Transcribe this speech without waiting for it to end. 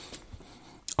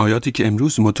آیاتی که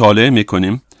امروز مطالعه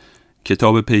میکنیم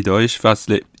کتاب پیدایش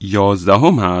فصل 11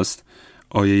 هست،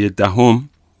 آیه 10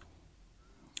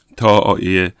 تا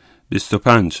آیه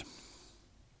 25.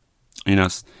 این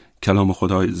است کلام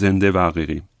خدای زنده و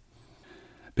حقیقی.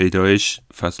 پیدایش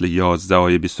فصل 11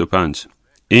 آیه 25.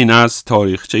 این است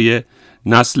تاریخچه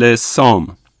نسل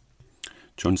سام.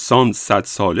 چون سام 100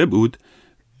 ساله بود،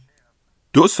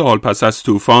 2 سال پس از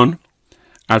طوفان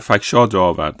ارفکشاد را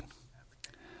آورد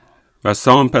و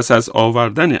سام پس از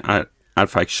آوردن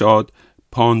ارفکشاد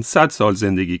 500 سال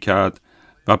زندگی کرد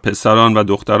و پسران و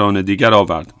دختران دیگر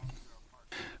آورد.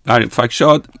 و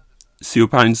ارفکشاد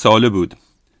 35 ساله بود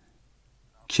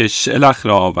که شلخ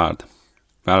را آورد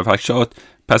و ارفکشاد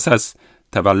پس از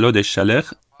تولد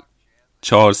شلخ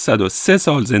 403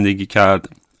 سال زندگی کرد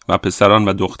و پسران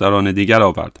و دختران دیگر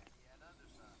آورد.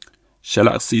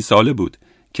 شلخ 30 ساله بود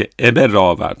که ابر را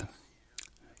آورد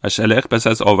و شلخ پس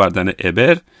از آوردن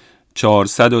ابر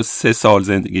 403 سال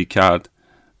زندگی کرد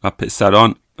و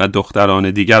پسران و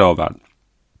دختران دیگر آورد.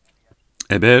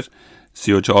 ابر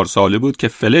 34 ساله بود که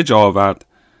فلج آورد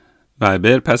و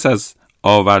ابر پس از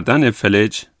آوردن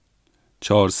فلج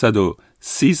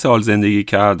 430 سال زندگی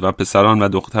کرد و پسران و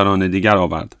دختران دیگر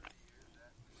آورد.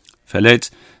 فلج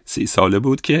 30 ساله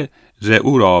بود که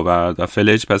رئو را آورد و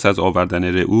فلج پس از آوردن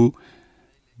رئو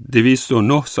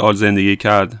 209 سال زندگی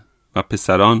کرد و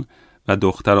پسران و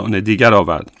دختران دیگر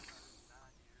آورد.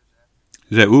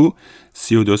 رئو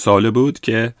 32 ساله بود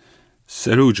که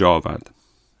سروج آورد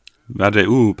و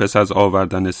رئو پس از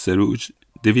آوردن سروج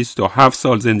 207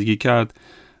 سال زندگی کرد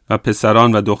و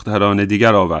پسران و دختران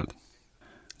دیگر آورد.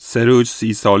 سروج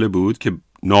 30 ساله بود که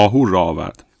ناهور را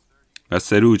آورد و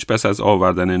سروج پس از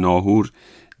آوردن ناهور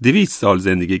 200 سال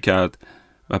زندگی کرد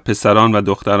و پسران و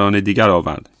دختران دیگر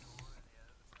آورد.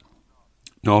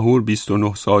 ناهور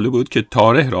 29 ساله بود که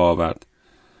تارح را آورد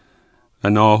و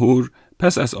ناهور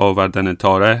پس از آوردن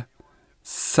تارح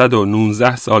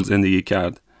 119 سال زندگی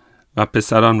کرد و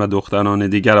پسران و دختران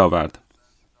دیگر آورد.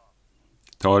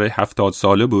 تارح 70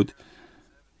 ساله بود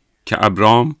که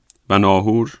ابرام و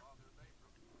ناهور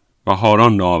و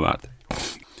هاران را آورد.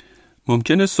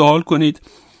 ممکنه سوال کنید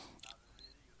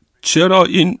چرا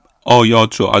این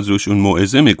آیات رو از روشون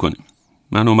موعظه میکنیم؟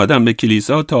 من اومدم به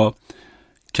کلیسا تا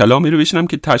کلامی رو بشنم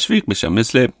که تشویق بشم،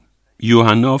 مثل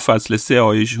یوحنا فصل 3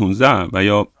 آیه 16 و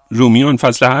یا رومیان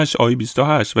فصل 8 آیه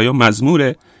 28 و یا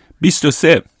مزمور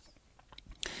 23.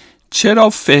 چرا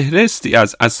فهرستی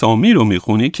از اسامی رو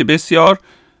میخونی که بسیار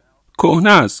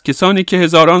کهنه است، کسانی که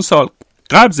هزاران سال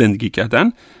قبل زندگی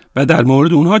کردن و در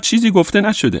مورد اونها چیزی گفته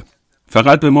نشده،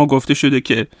 فقط به ما گفته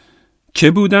شده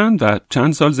که بودن و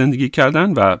چند سال زندگی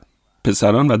کردن و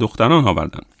پسران و دختران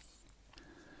آوردن.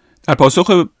 در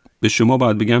پاسخ به شما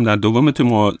باید بگم در دوم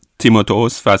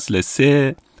تیموتائوس فصل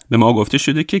 3 به ما گفته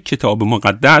شده که کتاب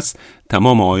مقدس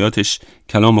تمام آیاتش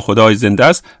کلام خدای زنده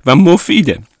است و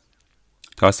مفیده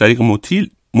تا از طریق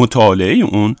مطالعه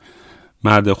اون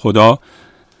مرد خدا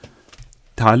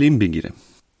تعلیم بگیره.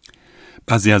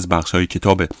 بعضی از بخش‌های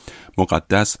کتاب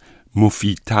مقدس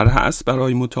مفیدتر هست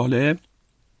برای مطالعه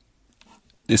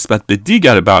نسبت به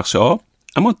دیگر بخش‌ها،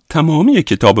 اما تمامی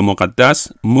کتاب مقدس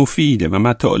مفیده و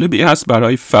مطالبی هست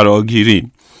برای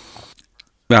فراگیری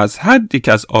و از هر یک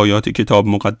از آیات کتاب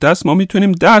مقدس ما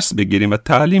میتونیم درس بگیریم و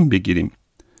تعلیم بگیریم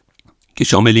که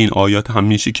شامل این آیات هم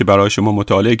میشه که برای شما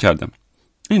مطالعه کردم.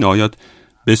 این آیات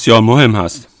بسیار مهم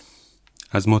هست،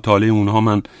 از مطالعه اونها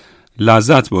من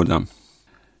لذت بردم.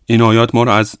 این آیات ما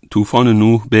رو از طوفان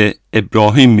نوح به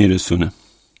ابراهیم میرسونه.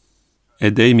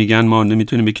 عده‌ای میگن ما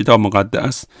نمیتونیم به کتاب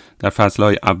مقدس در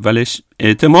فصلهای اولش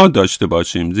اعتماد داشته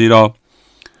باشیم، زیرا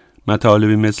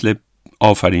مطالبی مثل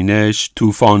آفرینش،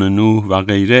 طوفان نوح و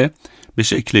غیره به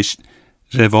شکل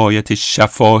روایت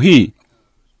شفاهی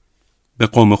به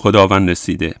قوم خداوند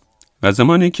رسیده و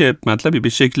زمانی که مطلبی به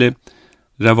شکل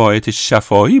روایت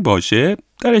شفاهی باشه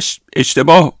درش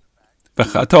اشتباه و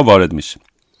خطا وارد میشه.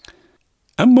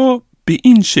 اما به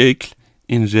این شکل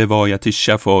این روایت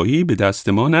شفاهی به دست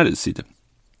ما نرسیده.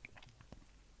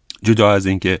 جدا از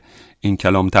اینکه این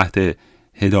کلام تحت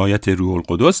هدایت روح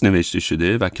القدس نوشته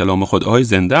شده و کلام خدای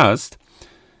زنده است،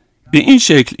 به این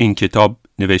شکل این کتاب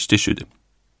نوشته شده.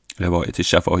 روایت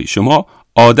شفاهی. شما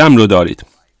آدم رو دارید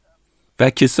و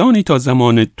کسانی تا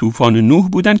زمان طوفان نوح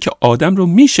بودن که آدم رو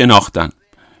می شناختن.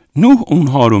 نوح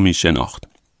اونها رو می شناخت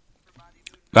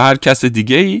و هر کس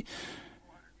دیگه‌ای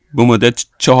به مدت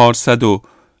 400 و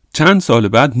چند سال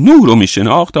بعد نوح رو می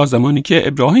شناخت تا زمانی که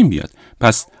ابراهیم بیاد.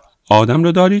 پس آدم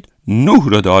رو دارید، نوح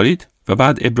رو دارید و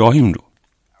بعد ابراهیم رو.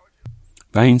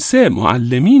 و این 3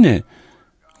 معلمین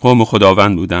قوم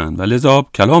خداوند بودند و لذا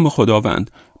کلام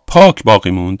خداوند پاک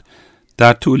باقی موند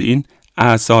در طول این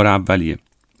اعصار اولیه.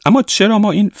 اما چرا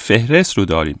ما این فهرست رو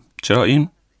داریم؟ چرا این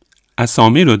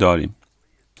اسامی رو داریم؟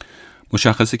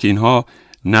 مشخصه که اینها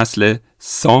نسل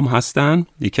سام هستن،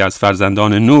 یکی از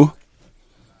فرزندان نوح.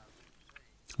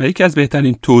 و یکی از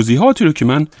بهترین توضیحاتی رو که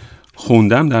من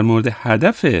خوندم در مورد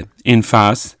هدف این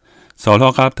فصل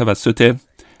سالها قبل توسط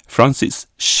فرانسیس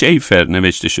شیفر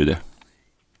نوشته شده.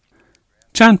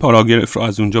 چند پاراگراف رو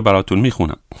از اونجا براتون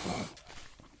میخونم.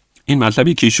 این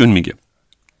مطلبی که ایشون میگه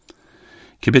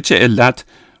که به چه علت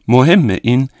مهمه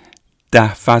این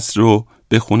 10 فصل رو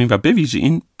بخونیم و به ویژه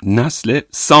این نسل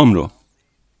سام رو.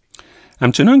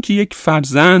 همچنان که یک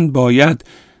فرزند باید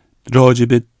راجع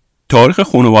به تاریخ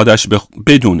خانواده‌اش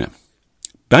بدونه،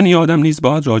 بنی آدم نیز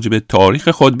باید راجع به تاریخ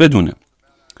خود بدونه.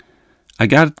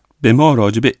 اگر به ما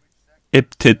راجع به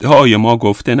ابتدای ما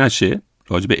گفته نشه،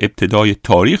 راجع به ابتدای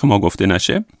تاریخ ما گفته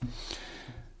نشه،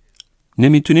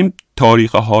 نمیتونیم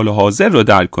تاریخ حال حاضر رو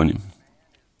درک کنیم.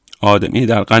 آدمی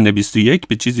در قرن 21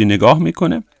 به چیزی نگاه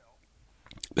میکنه،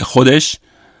 به خودش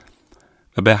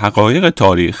و به حقایق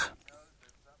تاریخ.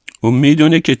 او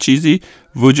میدونه که چیزی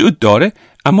وجود داره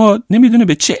اما نمیدونه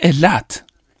به چه علت.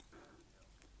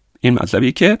 این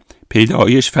مطلبی که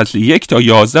پیدایش فصل 1 تا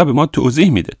 11 به ما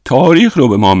توضیح میده، تاریخ رو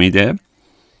به ما میده.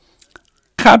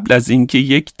 قبل از اینکه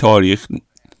یک تاریخ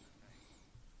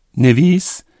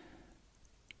نویس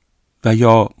و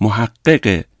یا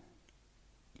محقق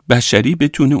بشری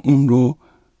بتونه اون رو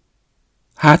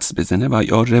حدس بزنه و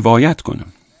یا روایت کنه.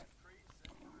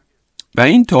 و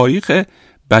این تاریخ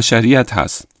بشریت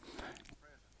هست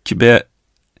که به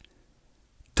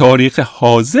تاریخ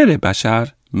حاضر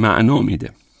بشر معنا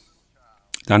میده.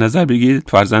 در نظر بگیرید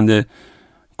فرزند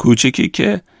کوچکی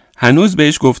که هنوز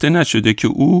بهش گفته نشده که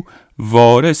او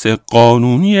وارث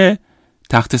قانونی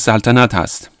تخت سلطنت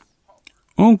هست.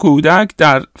 اون کودک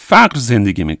در فقر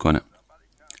زندگی میکنه.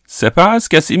 سپس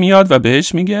کسی میاد و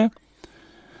بهش میگه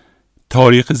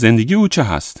تاریخ زندگی او چه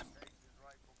هست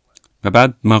و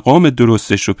بعد مقام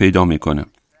درستش رو پیدا میکنه.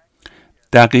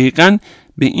 دقیقاً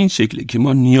به این شکلی که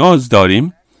ما نیاز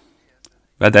داریم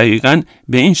و دقیقاً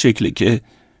به این شکلی که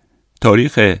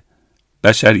تاریخ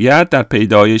بشریت در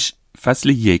پیدایش فصل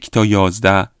 1 تا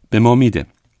 11 به ما میده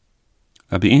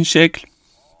و به این شکل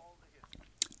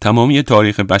تمامی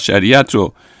تاریخ بشریت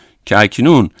رو که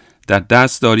اکنون در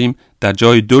دست داریم در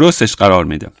جای درستش قرار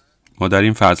میده. ما در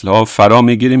این فصلها فرا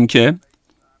میگیریم که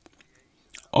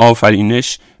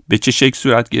آفرینش به چه شکل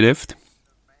صورت گرفت،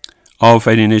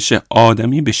 آفرینش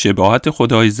آدمی به شباهت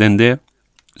خدای زنده،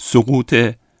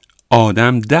 سقوط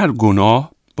آدم در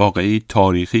گناه، واقعی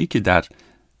تاریخی که در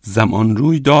زمان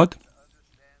روی داد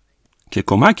که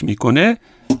کمک میکنه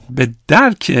به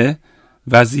درک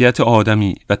وضعیت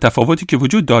آدمی و تفاوتی که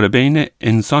وجود داره بین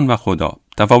انسان و خدا،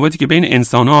 تفاوتی که بین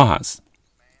انسان ها هست،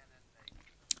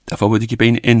 تفاوتی که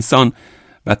بین انسان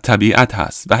و طبیعت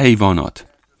هست و حیوانات.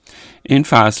 این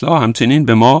فصل ها همچنین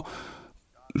به ما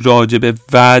راجع به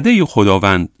وعده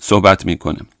خداوند صحبت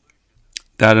میکنه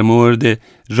در مورد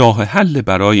راه حل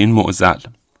برای این معضل.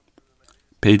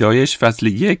 پیدایش فصل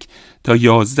 1 تا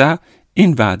 11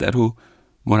 این وعده رو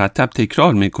مرتب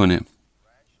تکرار میکنه.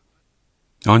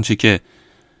 آنچه که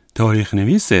تاریخ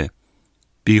نویس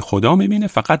بی خدا میبینه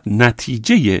فقط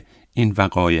نتیجه این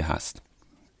وقایع هست.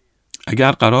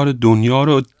 اگر قرار دنیا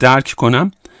رو درک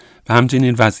کنم و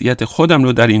همچنین وضعیت خودم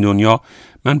رو در این دنیا،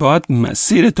 من باید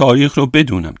مسیر تاریخ رو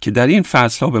بدونم که در این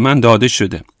فصل ها به من داده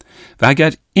شده و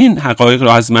اگر این حقایق رو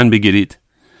از من بگیرید،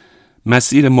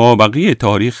 مسیر مابقی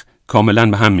تاریخ کاملا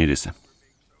به هم میرسه.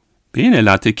 به این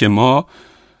علته که ما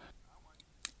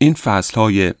این فصل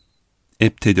های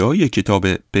ابتدایی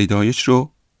کتاب پیدایش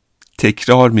رو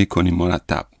تکرار میکنیم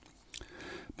مرتب.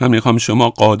 من میخوام شما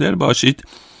قادر باشید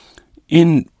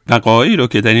این وقایعی رو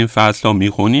که در این فصل ها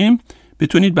میخونیم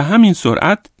بتونید به همین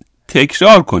سرعت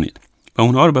تکرار کنید و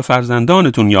اونها رو به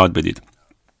فرزندانتون یاد بدید.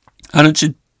 هر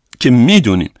چی که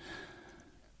میدونیم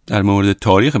در مورد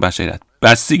تاریخ بشریت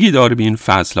بستگی داره به این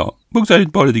فصل ها.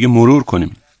 بگذارید بار دیگه مرور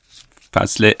کنیم.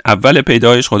 فصل اول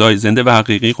پیدایش، خدای زنده و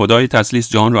حقیقی، خدای تثلیث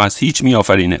جهان رو از هیچ می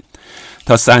آفرینه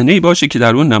تا صحنه‌ای باشه که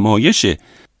در اون نمایش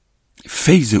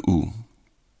فیض او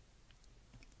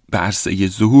به عرصه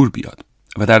ظهور بیاد.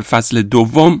 و در فصل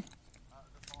دوم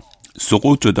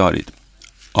سقوط رو دارید،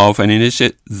 آفرینش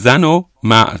زن و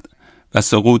مرد و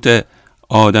سقوط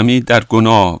آدمی در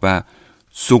گناه و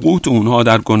سقوط اونها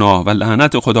در گناه و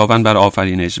لعنت خداوند بر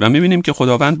آفرینش. و میبینیم که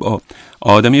خداوند با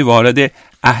آدمی وارد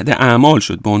عهد اعمال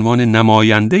شد به عنوان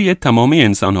نماینده تمامی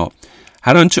انسان ها.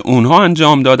 هر آنچه اونها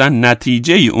انجام دادن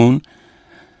نتیجه اون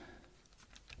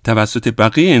توسط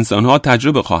بقیه انسان ها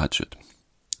تجربه خواهد شد.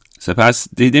 سپس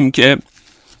دیدیم که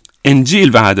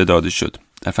انجیل وعده داده شد.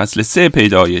 در فصل 3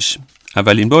 پیدایش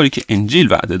اولین باری که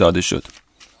انجیل وعده داده شد،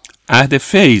 عهد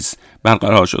فیض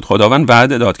برقرار شد. خداوند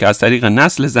وعده داد که از طریق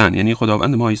نسل زن، یعنی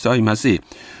خداوند ما عیسی مسیح،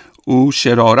 او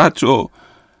شرارت رو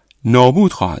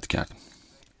نابود خواهد کرد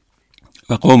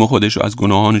و قوم خودش رو از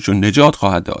گناهانشون نجات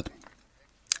خواهد داد.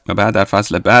 و بعد در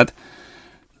فصل بعد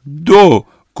 2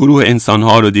 گروه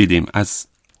انسانها رو دیدیم از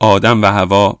آدم و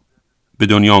حوا به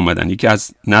دنیا آمدن. یکی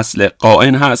از نسل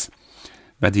قائن هست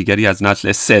و دیگری از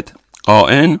نسل ست.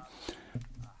 قائن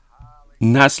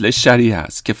نسل شریع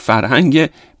هست که فرهنگ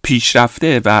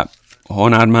پیشرفته و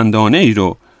هنرمندانه ای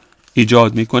رو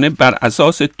ایجاد میکنه بر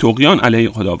اساس طغیان علیه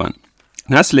خداوند.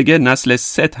 نسل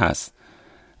ست هست،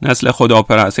 نسل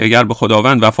خداپرست. اگر به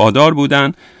خداوند وفادار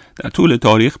بودن در طول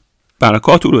تاریخ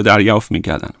برکات او رو دریافت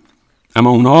میکردن، اما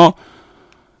اونها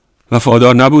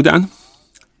وفادار نبودن.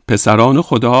 پسران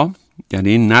خدا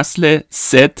یعنی نسل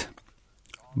ست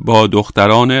با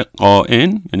دختران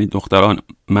قائن یعنی دختران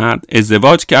مرد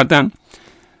ازدواج کردند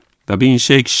و به این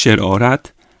شکل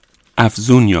شرارت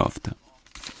افزون یافت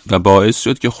و باعث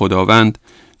شد که خداوند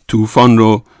طوفان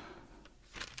رو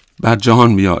بر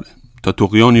جهان بیاره تا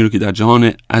طغیانی رو که در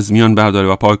جهان از میان برداره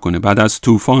و پاک کنه. بعد از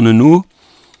طوفان نوح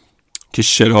که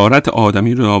شرارت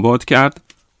آدمی رو نابود کرد،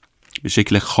 به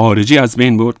شکل خارجی از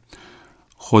بین برد،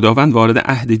 خداوند وارد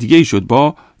عهد دیگه شد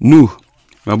با نوح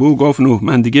و به او گفت نوح،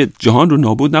 من دیگه جهان رو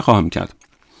نابود نخواهم کرد،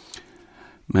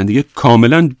 من دیگه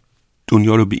کاملا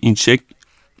دنیا رو به این شکل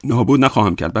نابود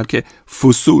نخواهم کرد، بلکه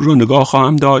فسور رو نگاه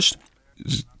خواهم داشت،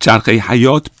 چرخه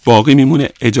حیات باقی میمونه،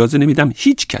 اجازه نمیدم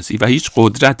هیچ کسی و هیچ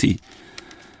قدرتی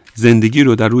زندگی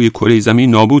رو در روی کره زمین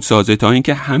نابود سازه تا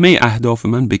اینکه همه اهداف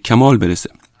من به کمال برسه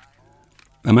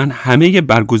و من همه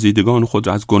برگزیدگان خود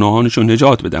را از گناهانشون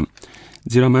نجات بدم،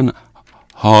 زیرا من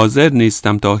حاضر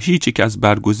نیستم تا هیچ یک از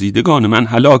برگزیدگان من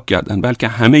هلاک گردن، بلکه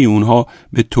همه اونها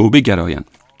به توبه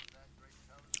گرایند.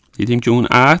 دیدیم که اون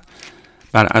عهد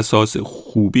بر اساس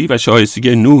خوبی و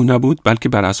شایستگی نوح نبود، بلکه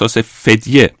بر اساس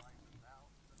فدیه.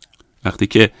 وقتی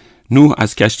که نوح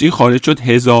از کشتی خارج شد،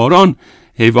 هزاران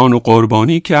حیوان رو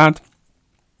قربانی کرد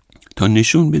تا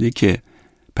نشون بده که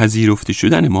پذیرفته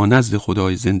شدن ما نزد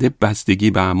خدای زنده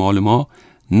بستگی به اعمال ما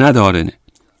نداره،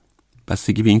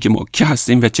 بستگی به این که ما کی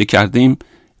هستیم و چه کردیم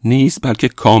نیست، بلکه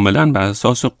کاملا بر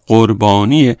اساس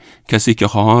قربانی کسی که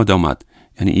خواهد آمد،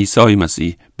 یعنی عیسی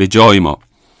مسیح به جای ما.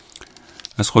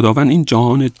 از خداوند این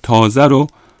جهان تازه رو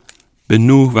به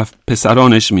نوح و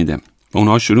پسرانش میده و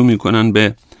اونها شروع میکنن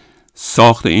به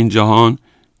ساخت این جهان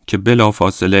که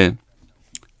بلافاصله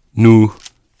نوح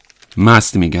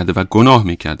مست میگرده و گناه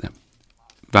میکرده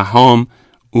و حام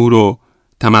او رو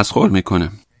تمسخر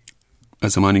میکنه.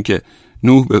 از زمانی که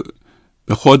نوح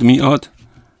به خود میاد،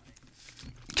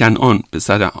 کنعان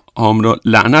پسر حام را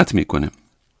لعنت میکنه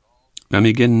و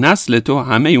میگه نسل تو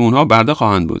همه اونها برده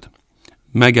خواهند بود،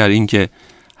 مگر اینکه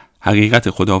حقیقت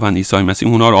خداوند عیسی مسیح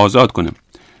اونها رو آزاد کنه.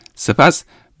 سپس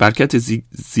برکت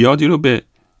زیادی رو به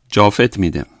جافت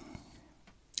میده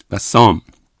و سام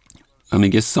و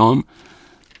میگه سام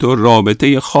تو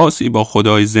رابطه خاصی با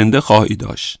خدای زنده خواهی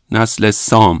داشت. نسل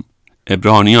سام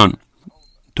عبرانیان،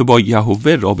 تو با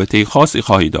یهوه رابطه خاصی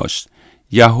خواهی داشت.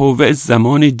 یهوه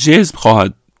زمان جذب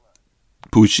خواهد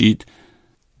پوشید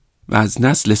و از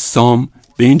نسل سام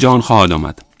به این جهان خواهد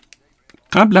آمد.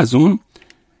 قبل از اون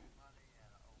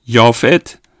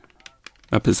یافت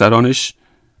و پسرانش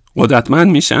قدرتمند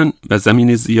میشن و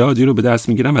زمین زیادی رو به دست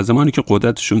میگیرن و زمانی که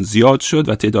قدرتشون زیاد شد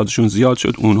و تعدادشون زیاد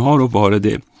شد، اونها رو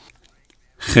وارد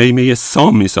خیمه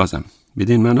سام میسازن،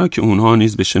 بدین معنا که اونها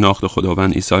نیز به شناخت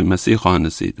خداوند عیسی مسیح خواهند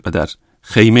رسید و در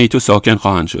خیمه تو ساکن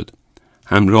خواهند شد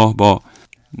همراه با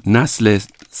نسل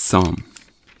سام.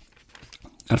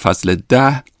 در فصل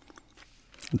 10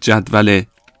 جدول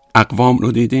اقوام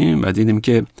رو دیدیم و دیدیم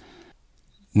که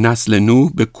نسل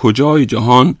نوح به کجای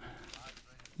جهان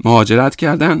مهاجرت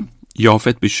کردن.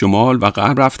 یافت به شمال و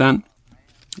غرب رفتن،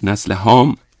 نسل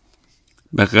حام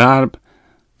به غرب،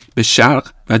 به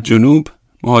شرق و جنوب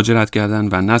مهاجرت کردن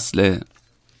و نسل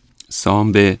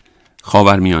سام به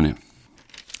خاورمیانه.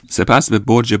 سپس به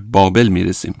برج بابل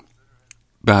میرسیم.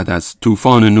 بعد از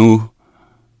طوفان نوح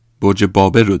برج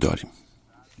بابل رو داریم.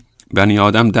 بنی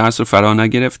آدم درس رو فرا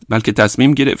نگرفت، بلکه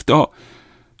تصمیم گرفت تا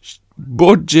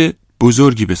برج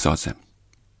بزرگی بسازه.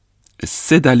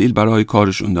 3 دلیل برای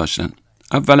کارشون داشتن.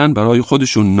 اولا برای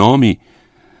خودشون نامی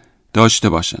داشته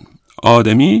باشن.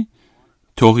 آدمی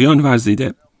طغیان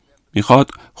ورزیده،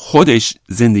 میخواد خودش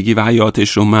زندگی و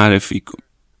حیاتش رو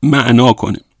معنا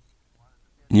کنه.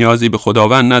 نیازی به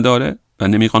خداوند نداره و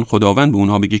نمیخوان خداوند به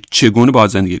اونها بگه چگونه باید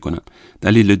زندگی کنن.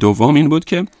 دلیل دوم این بود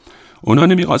که اونا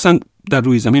نمیخواستن در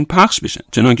روی زمین پخش بشن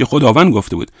چنان که خداوند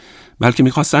گفته بود، بلکه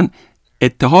میخواستن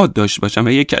اتحاد داشته باشن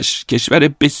و یک کشور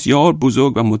بسیار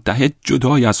بزرگ و متحد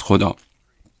جدای از خدا.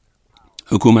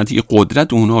 حکومتی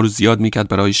قدرت اونها رو زیاد میکرد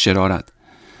برای شرارت.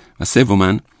 و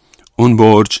سوماً اون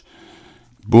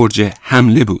برج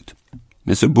حمله بود،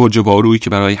 مثل برج بارویی که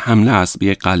برای حمله است به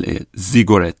یک قلعه،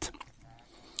 زیگورت،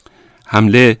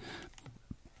 حمله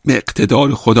به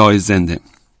اقتدار خدای زنده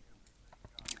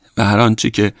و هر آنچه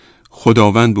که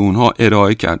خداوند به اونها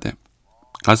ارائه کرده.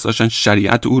 قصد داشتن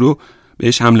شریعت او رو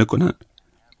بهش حمله کنن،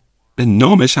 به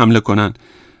نامش حمله کنن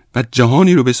و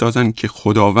جهانی رو بسازن که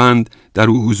خداوند در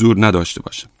او حضور نداشته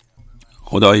باشه.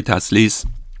 خدای تثلیث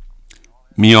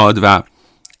میاد و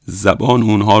زبان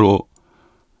اونها رو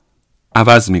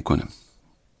عوض میکنه.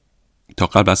 تا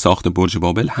قبل از ساخت برج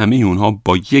بابل همه اونها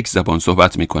با یک زبان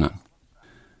صحبت میکنن،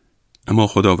 اما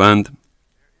خداوند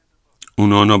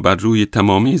اونها بر روی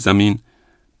تمامی زمین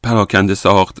پراکنده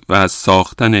ساخت و از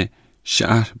ساختن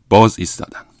شهر باز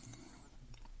ایستادن.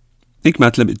 یک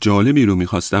مطلب جالبی رو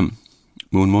میخواستم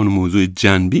به عنوان موضوع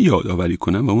جنبی یادآوری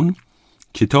کنم و اون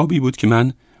کتابی بود که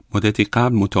من مدتی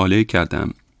قبل مطالعه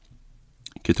کردم،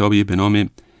 کتابی به نام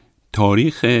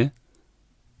تاریخ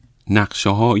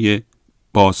نقشه‌های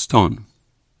باستان.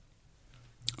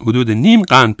 حدود نیم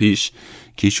قرن پیش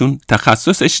که ایشون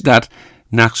تخصصش در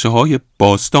نقشه‌های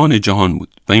باستان جهان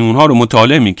بود و این اونها رو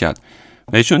مطالعه میکرد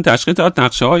و ایشون تشخیص داد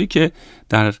نقشه‌هایی که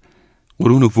در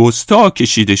قرون وسطا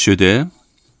کشیده شده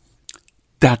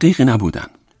دقیق نبودن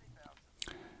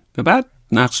و بعد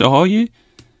نقشه‌های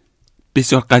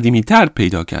بسیار قدیمی تر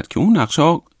پیدا کرد که اون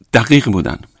نقشه‌ها دقیق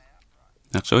بودن،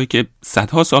 نقشه‌هایی که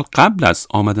صدها سال قبل از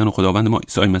آمدن خداوند ما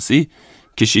عیسی مسیح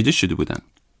کشیده شده بودن،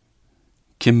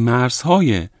 که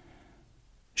مرزهای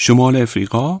شمال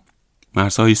افریقا،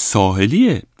 مرزهای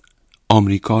ساحلی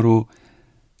آمریکا رو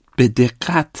به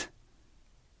دقت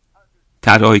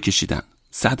طراحی کشیدن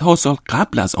صدها سال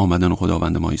قبل از آمدن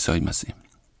خداوند ما عیسی مسیح.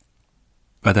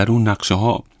 و در اون نقشه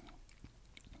ها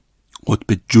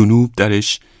قطب جنوب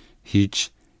درش هیچ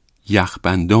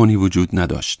یخبندانی وجود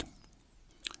نداشت.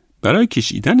 برای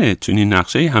کشیدن چنین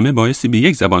نقشه همه بایستی به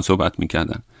یک زبان صحبت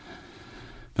میکردن.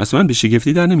 پس من به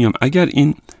شگفتی در نمیام اگر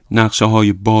این نقشه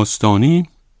های باستانی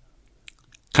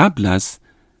قبل از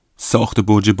ساخت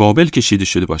برج بابل کشیده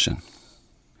شده باشن.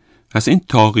 پس این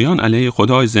طاغیان علیه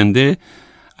خدای زنده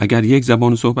اگر یک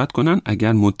زبان صحبت کنن،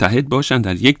 اگر متحد باشن،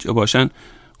 در یک جا باشن،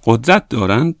 قدرت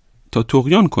دارن تا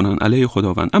طغیان کنن علیه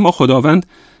خداوند. اما خداوند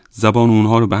زبان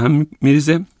اونها رو به هم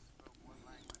میریزه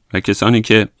و کسانی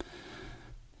که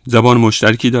زبان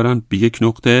مشترکی دارن به یک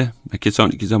نقطه و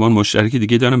کسانی که زبان مشترکی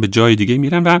دیگه دارن به جای دیگه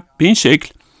میرن و به این شکل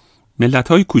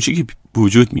ملت‌های کوچیکی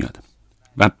وجود میاد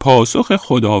و پاسخ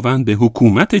خداوند به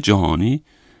حکومت جهانی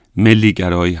ملی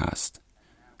گرایی هست.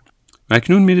 و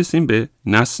اکنون میرسیم به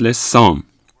نسل سام.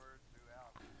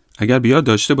 اگر بیاد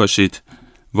داشته باشید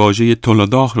واژه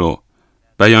تولداخ رو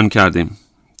بیان کردیم.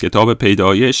 کتاب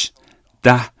پیدایش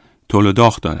 10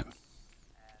 تولداخ داره،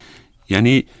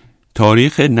 یعنی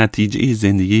تاریخ نتیجه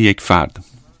زندگی یک فرد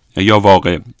یا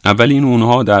واقع. اولین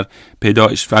اونها در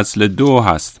پیدایش فصل 2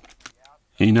 هست،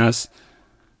 این است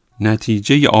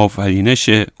نتیجه آفرینش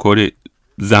کره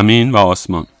زمین و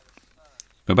آسمان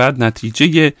و بعد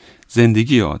نتیجه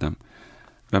زندگی آدم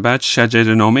و بعد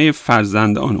شجره‌نامه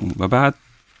فرزندان اون و بعد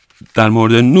در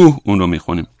مورد نوح اون رو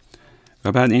میخونیم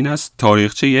و بعد این است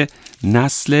تاریخچه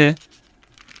نسل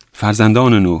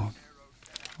فرزندان نوح.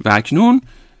 و اکنون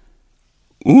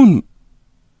اون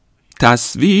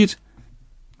تصویر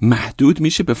محدود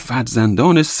میشه به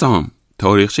فرزندان سام،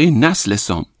 تاریخچه نسل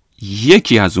سام.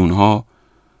 یکی از اونها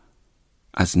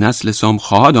از نسل سام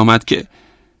خواهد آمد که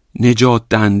نجات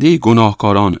دهنده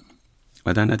گناهکارانه.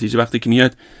 و در نتیجه وقتی که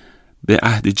میاد به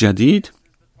عهد جدید،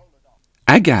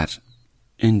 اگر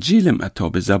انجیل متی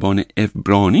به زبان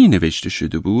عبرانی نوشته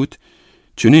شده بود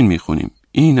چنین میخونیم: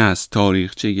 این از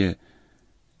تاریخچه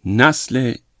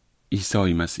نسل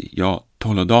عیسی مسیح یا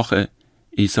تولداخ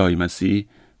عیسی مسیح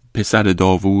پسر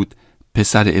داوود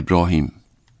پسر ابراهیم.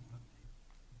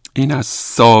 این از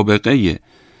سابقه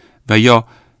و یا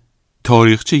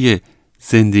تاریخچه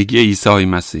زندگی عیسی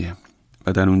مسیح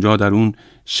و در اونجا در اون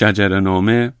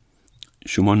شجره‌نامه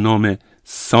شما نام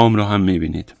سام رو هم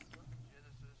میبینید.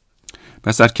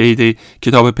 پس در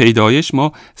کتاب پیدایش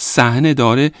ما صحنه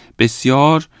داره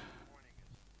بسیار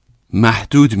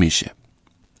محدود میشه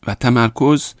و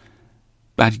تمرکز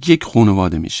بر یک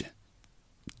خانواده میشه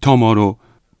تا ما رو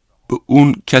به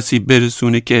اون کسی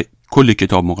برسونه که کل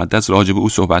کتاب مقدس راجع به او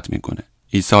صحبت میکنه،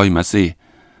 عیسی مسیح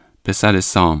پسر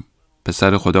سام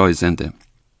پسر خدای زنده.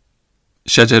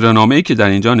 شجره‌نامه‌ای که در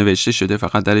اینجا نوشته شده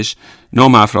فقط درش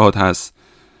نام افراد هست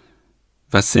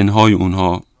و سنهای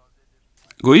اونها.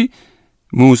 گویی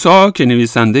موسی که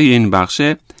نویسنده این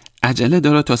بخشه عجله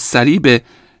داره تا سریع به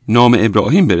نام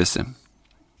ابراهیم برسه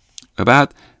و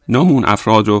بعد نام اون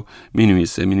افراد رو می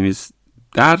نویسه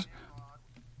در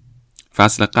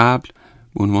فصل قبل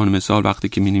به عنوان مثال وقتی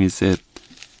که می‌نویسه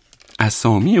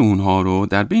اسامی اونها رو،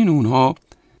 در بین اونها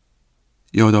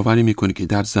یادآوری میکنه که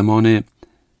در زمان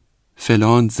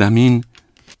فلان زمین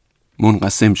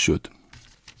منقسم شد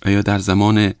و یا در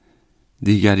زمان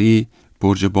دیگری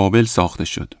برج بابل ساخته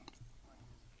شد.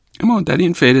 اما در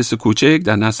این فهرست کوچک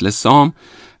در نسل سام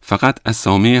فقط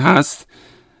اسامی هست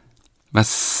و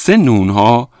سن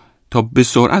اونها تا به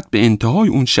سرعت به انتهای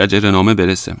اون شجره‌نامه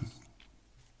برسه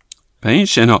و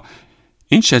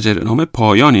این شجره‌نامه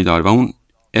پایانی داره و اون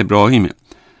ابراهیمه.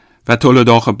 و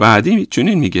تولداخ بعدی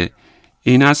چنین میگه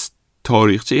این است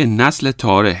تاریخچه نسل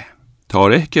تاره.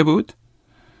 تاره که بود؟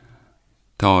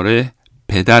 تاره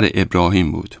پدر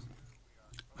ابراهیم بود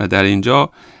و در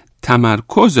اینجا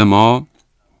تمرکز ما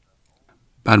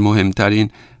بر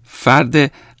مهمترین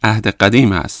فرد عهد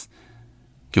قدیم است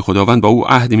که خداوند با او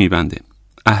عهد میبنده،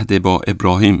 عهد با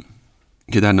ابراهیم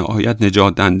که در نهایت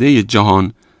نجات دهنده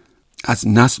جهان از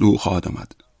نسل او خواهد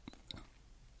آمد.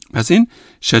 پس این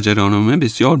شجره‌نامه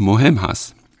بسیار مهم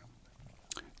هست.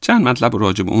 چند مطلب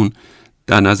راجع به اون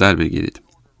در نظر بگیرید.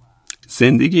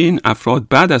 زندگی این افراد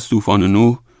بعد از طوفان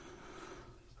نوح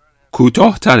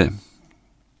کوتاه تره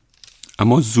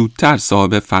اما زودتر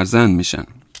صاحب فرزند میشن.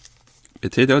 به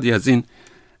تعدادی از این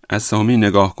اسامی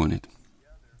نگاه کنید.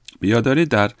 بیادارید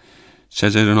در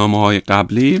شجره‌نامه‌های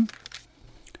قبلی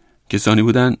کسانی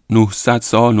بودن 900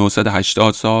 سال،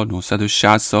 980 سال،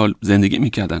 960 سال زندگی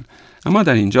میکردن، اما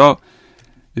در اینجا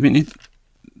ببینید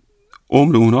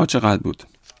عمر اونا چقدر بود.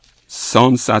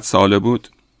 سام 100 ساله بود،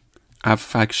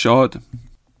 افکشاد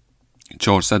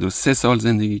 403 سال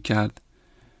زندگی کرد،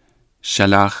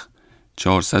 شلخ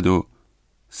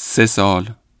 403 سال،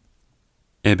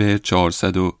 ابر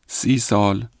 430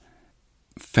 سال،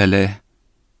 فله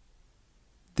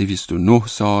 209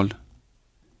 سال،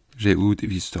 رئو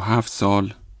 207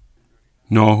 سال،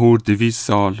 ناهور 200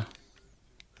 سال.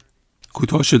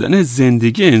 کوتاه شدن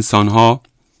زندگی انسانها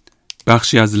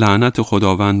بخشی از لعنت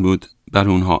خداوند بود بر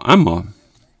اونها، اما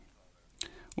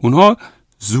اونها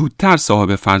زودتر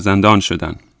صاحب فرزندان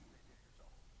شدن.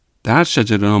 در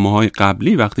شجره‌نامه‌های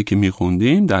قبلی وقتی که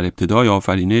میخوندیم در ابتدای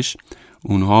آفرینش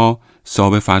اونها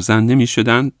صاحب فرزند نمی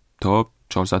شدن تا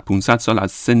 400-500 سال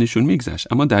از سنشون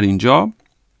میگذشت، اما در اینجا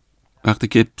وقتی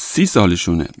که 30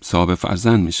 سالشونه صاحب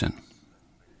فرزند میشن.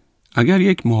 اگر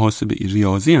یک محاسبه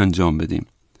ریاضی انجام بدیم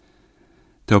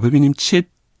تا ببینیم چه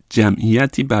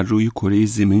جمعیتی بر روی کره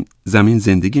زمین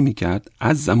زندگی میکرد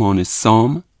از زمان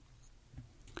سام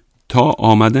تا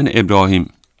آمدن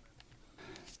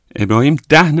ابراهیم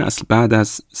 10 نسل بعد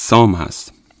از سام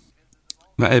هست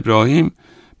و ابراهیم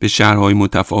به شهرهای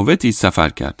متفاوتی سفر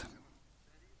کرد.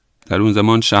 در اون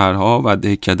زمان شهرها و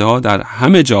دهکده‌ها در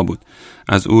همه جا بود،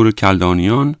 از اور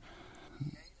کلدانیان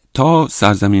تا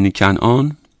سرزمین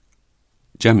کنعان.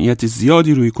 جمعیت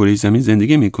زیادی روی کره زمین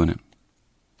زندگی میکنه.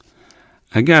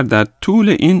 اگر در طول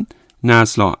این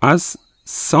نسل‌ها از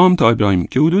سام تا ابراهیم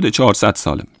که حدود 400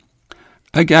 ساله،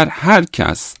 اگر هر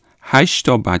کس 8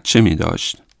 تا بچه می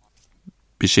داشت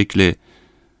به شکل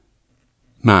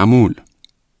معمول،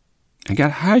 اگر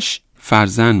 8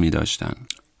 فرزند می داشتن،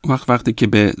 وقتی که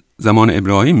به زمان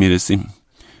ابراهیم می رسیم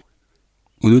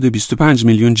حدود 25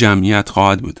 میلیون جمعیت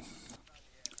خواهد بود.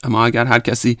 اما اگر هر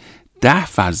کسی 10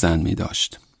 فرزند می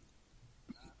داشت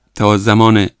تا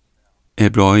زمان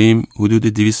ابراهیم حدود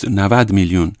 290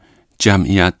 میلیون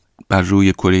جمعیت بر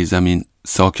روی کره زمین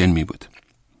ساکن می بود.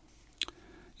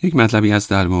 یک مطلبی هست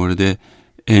در مورد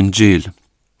انجیل.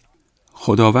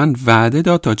 خداوند وعده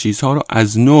داد تا چیزها رو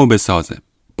از نو بسازه،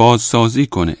 بازسازی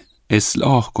کنه،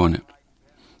 اصلاح کنه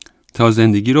تا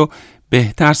زندگی رو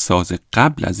بهتر سازه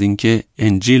قبل از اینکه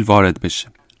انجیل وارد بشه.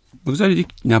 بگذارید یک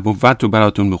نبوت رو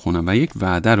براتون بخونم و یک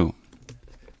وعده رو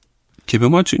که به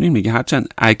ما چنین میگه: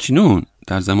 هرچند اکنون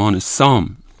در زمان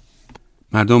سام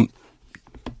مردم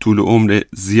طول عمر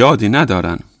زیادی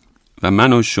ندارن و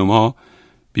من و شما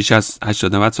بیش از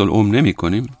 80-90 سال عمر نمی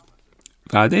کنیم،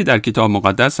 وعده در کتاب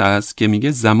مقدس هست که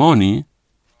میگه زمانی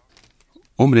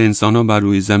عمر انسان ها بر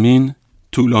روی زمین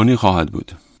طولانی خواهد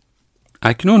بود.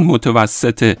 اکنون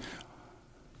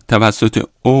توسط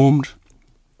عمر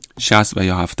 60 و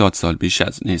یا 70 سال بیش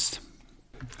از نیست.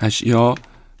 اشعیا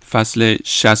فصل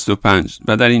 65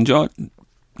 و در اینجا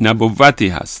نبوتی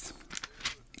هست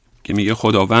که میگه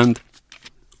خداوند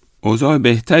اوضاع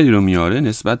بهتری رو میاره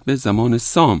نسبت به زمان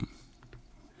سام.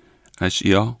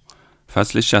 اشعیا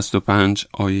فصل 65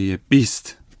 آیه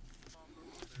 20: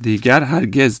 دیگر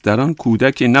هرگز در آن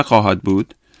کودکی نخواهد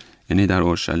بود، یعنی در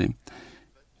اورشلیم،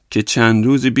 که چند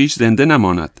روز بیش زنده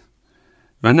نماند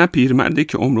و نه پیرمردی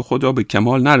که عمر خدا به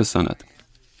کمال نرساند.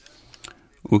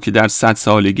 او که در 100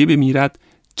 سالگی بمیرد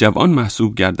جوان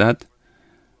محسوب گردد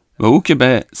و او که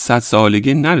به 100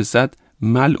 سالگی نرسد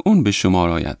ملعون به شمار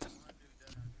آید.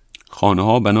 خانه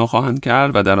ها بنا خواهند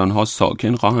کرد و در آنها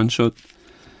ساکن خواهند شد.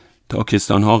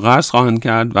 تاکستان ها غرس خواهند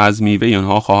کرد و از میوه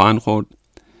آنها خواهند خورد.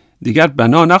 دیگر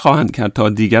بنا نخواهند کرد تا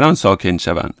دیگران ساکن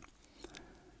شوند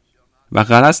و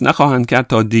غرس نخواهند کرد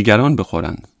تا دیگران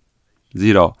بخورند.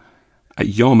 زیرا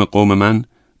ایام قوم من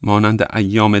مانند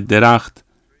ایام درخت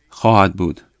خواهد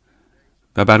بود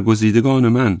و برگزیدگان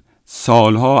من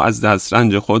سالها از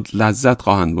دسترنج خود لذت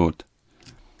خواهند برد.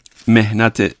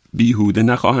 مهنت بیهوده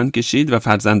نخواهند کشید و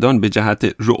فرزندان به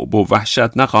جهت رعب و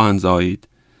وحشت نخواهند زایید.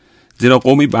 زیرا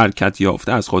قومی برکت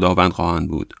یافته از خداوند خواهند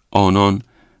بود، آنان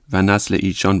و نسل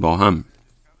ایشان با هم.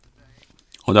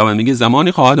 خداوند میگه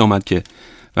زمانی خواهد آمد که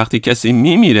وقتی کسی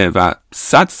میمیره و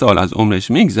 100 سال از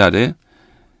عمرش میگذره،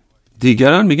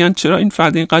 دیگران میگن چرا این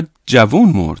فرد اینقدر جوان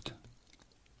مرد؟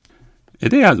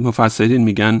 عده‌ای از مفسرین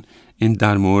میگن این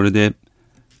در مورد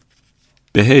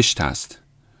بهشت هست.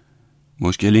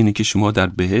 مشکل اینه که شما در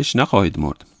بهشت نخواهید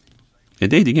مرد.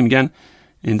 عده‌ای دیگه میگن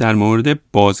این در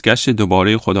مورد بازگشت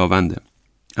دوباره خداونده.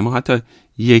 اما حتی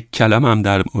یک کلمه هم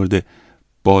در مورد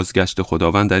بازگشت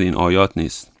خداوند در این آیات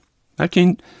نیست، بلکه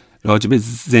این راجب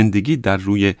زندگی در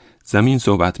روی زمین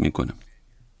صحبت میکنه.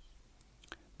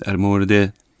 در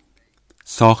مورد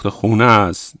ساخت خونه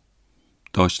است،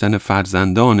 داشتن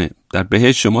فرزندانه. در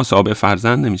بهشت شما صاحب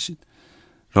فرزند نمیشید.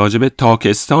 راجب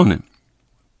تاکستانه.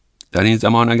 در این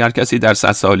زمان اگر کسی در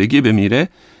 100 سالگی بمیره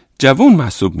جوان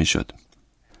محسوب میشد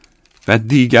و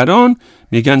دیگران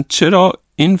میگن چرا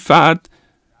این فرد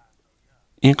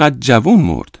اینقدر جوان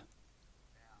مرد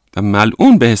و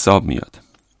ملعون به حساب میاد.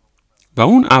 و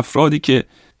اون افرادی که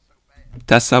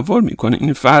تصور میکنه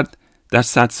این فرد در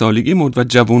 100 سالگی مرد و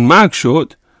جوان مرگ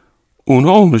شد،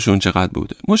 اونها عمرشون چقدر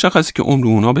بوده؟ مشخصه که عمر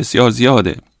اونها بسیار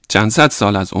زیاده، چند صد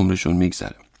سال از عمرشون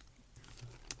میگذره.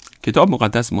 کتاب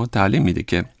مقدس ما تعلیم میده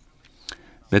که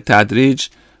به تدریج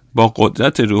با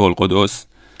قدرت روح القدس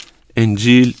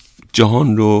انجیل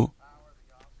جهان رو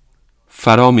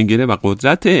فرا میگیره و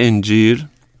قدرت انجیل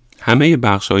همه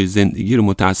بخش‌های زندگی رو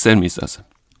متأثر میسازه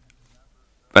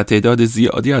و تعداد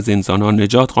زیادی از انسانان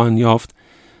نجات خواهند یافت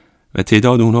و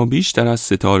تعداد اونها بیشتر از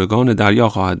ستارگان دریا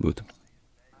خواهد بود.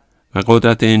 و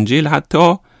قدرت انجیل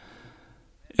حتی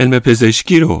علم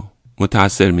پزشکی رو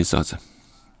متأثر میسازه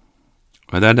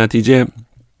و در نتیجه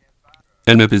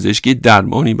علم پزشکی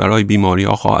درمانی برای بیماری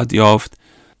ها خواهد یافت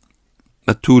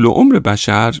و طول عمر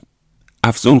بشر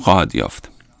افزون خواهد یافت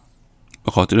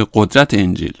به خاطر قدرت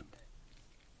انجیل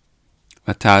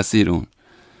و تأثیر اون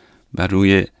بر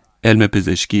روی علم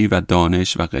پزشکی و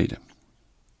دانش و غیره.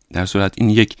 در صورت این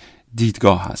یک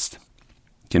دیدگاه هست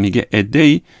که میگه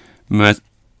عده‌ای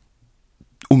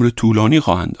عمر طولانی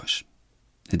خواهند داشت.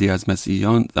 عده‌ای از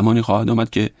مسیحیان زمانی خواهد آمد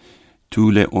که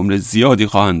طول عمر زیادی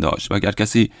خواهند داشت و اگر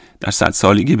کسی در 100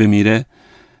 سالگی بمیره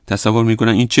تصور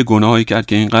میکنن این چه گناهی کرد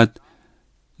که اینقدر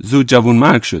زود جوان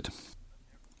مرگ شد.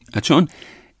 چون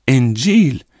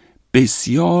انجیل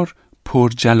بسیار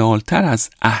پرجلالتر از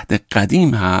عهد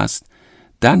قدیم هست،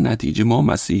 در نتیجه ما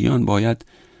مسیحیان باید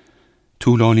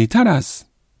طولانی تر از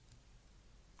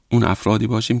اون افرادی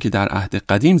باشیم که در عهد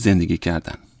قدیم زندگی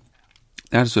کردن.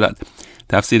 در صورت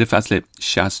تفسیر فصل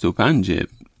 65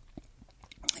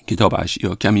 کتاب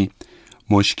اشعیا کمی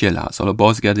مشکل هست. حالا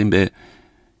بازگردیم به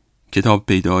کتاب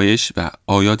پیدایش و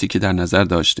آیاتی که در نظر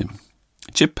داشتیم.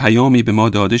 چه پیامی به ما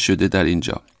داده شده در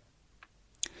اینجا؟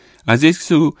 از یک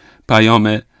سو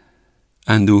پیام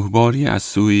اندوهباری، از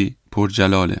سوی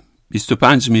پرجلاله.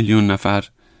 25 میلیون نفر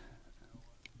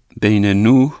بین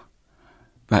نوح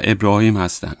و ابراهیم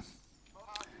هستند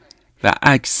و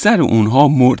اکثر اونها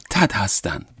مرتد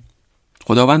هستند.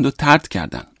 خداوند رو طرد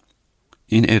کردن.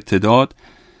 این ارتداد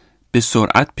به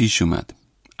سرعت پیش اومد.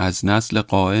 از نسل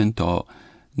قائن تا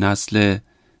نسل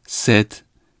ست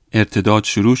ارتداد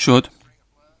شروع شد.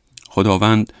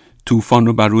 خداوند طوفان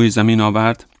رو بر روی زمین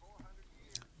آورد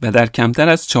و در کمتر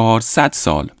از 400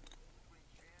 سال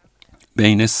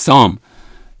بین سام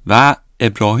و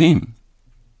ابراهیم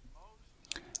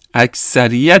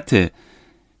اکثریت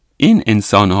این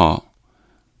انسان‌ها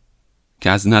که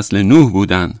از نسل نوح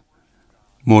بودن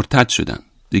مرتد شدن.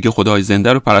 دیگه خدای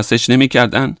زنده رو پرستش نمی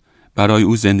کردن، برای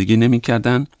او زندگی نمی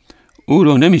کردن، او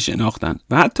رو نمی شناختن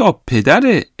و حتی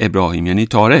پدر ابراهیم یعنی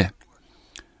تاره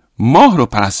ماه رو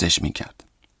پرستش می کرد.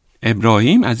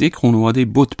 ابراهیم از یک خانواده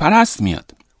بت پرست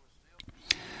میاد.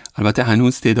 البته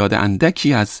هنوز تعداد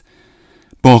اندکی از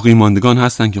باقی ماندگان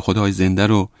هستن که خدای زنده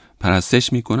رو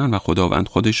پرستش میکنن و خداوند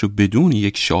خودش رو بدون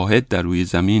یک شاهد در روی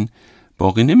زمین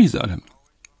باقی نمیذاره.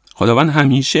 خداوند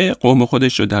همیشه قوم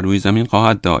خودش رو در روی زمین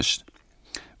خواهد داشت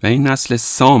و این نسل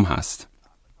سام هست.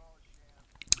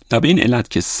 به این علت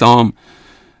که سام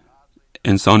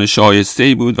انسان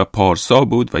شایسته‌ای بود و پارسا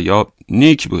بود و یا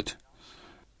نیک بود.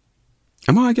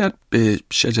 اما اگر به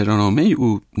شجره‌نامه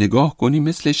او نگاه کنیم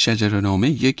مثل شجره‌نامه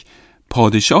یک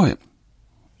پادشاه.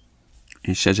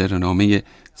 این شجره‌نامه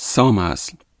سام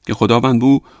است که خداوند به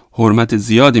او حرمت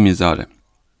زیادی میذاره.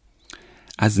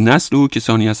 از نسل او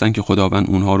کسانی هستن که خداوند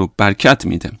اونها رو برکت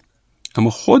میده. اما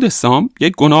خود سام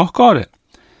یک گناهکاره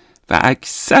و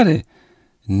اکثر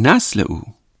نسل او،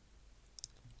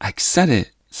 اکثر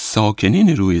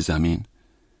ساکنین روی زمین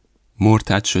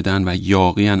مرتد شدن و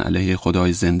یاغیان علیه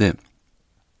خدای زنده.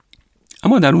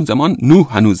 اما در اون زمان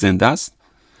نوح هنوز زنده است.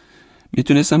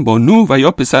 میتونستن با نوح و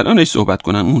یا پسرانش صحبت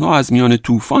کنن. اونها از میان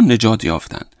طوفان نجات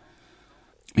یافتن.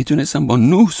 میتونستن با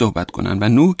نوح صحبت کنن و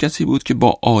نوح کسی بود که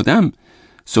با آدم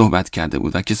صحبت کرده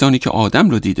بود و کسانی که آدم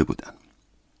رو دیده بودن.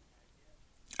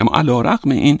 اما علی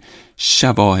رغم این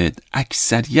شواهد،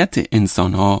 اکثریت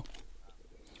انسان ها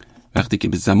وقتی که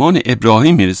به زمان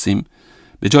ابراهیم میرسیم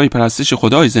به جای پرستش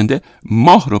خدای زنده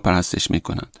ماه رو پرستش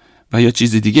میکنن و یا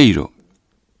چیز دیگه ای رو.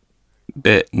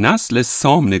 به نسل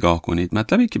سام نگاه کنید.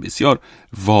 مطلبی که بسیار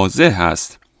واضح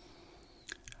هست.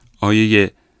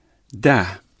 آیه 10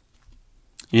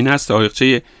 این است: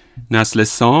 تاریخچه نسل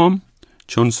سام.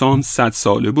 چون سام 100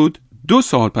 ساله بود 2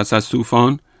 سال پس از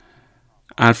طوفان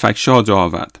ارفکشاد را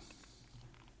آورد.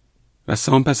 و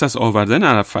سام پس از آوردن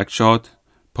ارفکشاد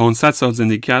 500 سال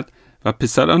زندگی کرد و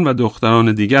پسران و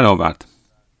دختران دیگر آورد.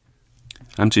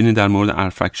 همچنین در مورد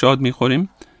ارفکشاد میخوریم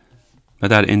و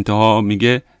در انتها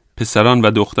میگه پسران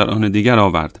و دختران دیگر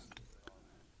آورد.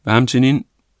 و همچنین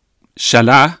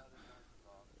شلح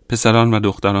پسران و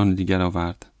دختران دیگر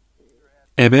آورد.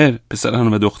 ابر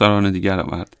پسران و دختران دیگر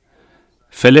آورد.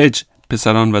 فلج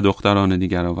پسران و دختران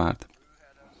دیگر آورد.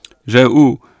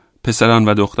 رعو پسران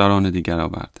و دختران دیگر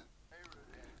آورد.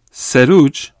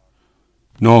 سروج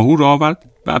ناهور آورد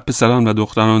و پسران و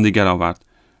دختران دیگر آورد.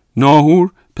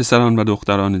 ناهور پسران و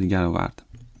دختران دیگر آورد.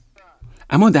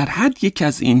 اما در هر یک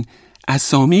از این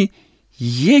اسامی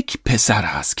یک پسر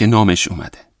هست که نامش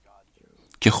اومده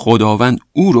که خداوند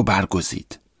او رو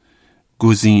برگزید.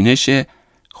 گزینش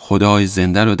خدای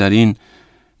زنده رو در این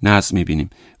نسل میبینیم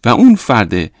و اون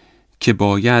فرده که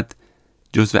باید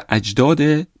جزو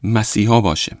اجداد مسیحا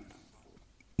باشه.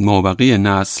 مابقی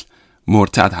نسل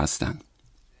مرتد هستند.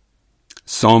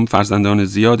 سام فرزندان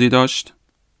زیادی داشت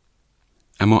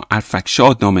اما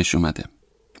ارفکشاد نامش اومده.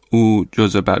 او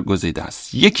جزو برگزیده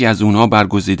است. یکی از اونها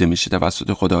برگزیده میشه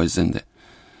توسط خدای زنده.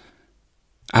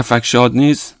 ارفکشاد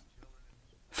نیز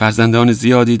فرزندان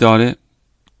زیادی داره.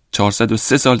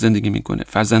 403 سال زندگی میکنه.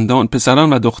 فرزندان،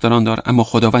 پسران و دختران داره اما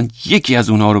خداوند یکی از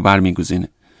اونها رو برمیگزینه.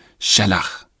 شلح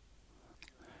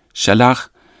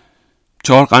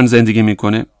 4 قرن زندگی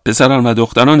میکنه. پسران و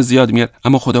دختران زیاد میاره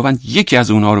اما خداوند یکی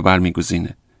از اونها رو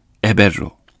برمیگزینه. ابر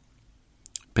رو،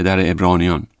 پدر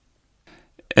عبرانیان.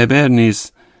 ابر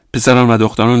نیز پسران و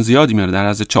دختران زیادی میاره در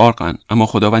از 4 قرن اما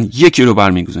خداوند یکی رو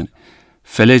برمیگزینه.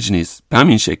 فلج نیز به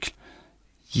همین شکل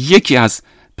یکی از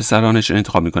پسرانش رو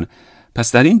انتخاب میکنه.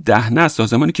 پس در این 10 نسل تا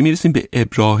زمانی که میرسیم به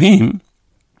ابراهیم،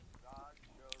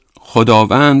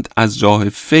 خداوند از راه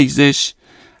فیضش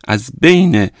از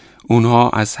بین اونها،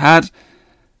 از هر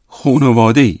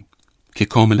خانواده‌ای که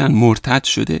کاملا مرتد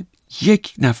شده،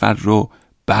 یک نفر رو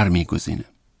برمیگزینه،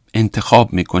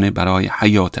 انتخاب میکنه برای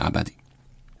حیات ابدی.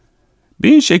 به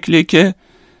این شکلی که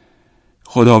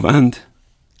خداوند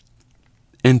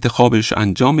انتخابش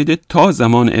انجام میده تا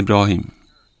زمان ابراهیم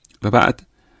و بعد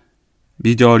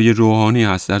بیداری روحانی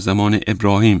هست در زمان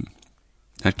ابراهیم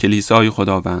در کلیسای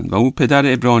خداوند و او پدر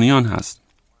عبرانیان هست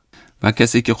و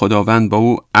کسی که خداوند با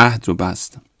او عهد رو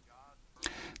بست.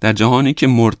 در جهانی که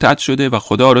مرتد شده و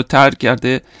خدا رو ترک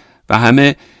کرده و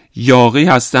همه یاغی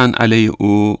هستن علیه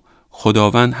او،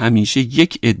 خداوند همیشه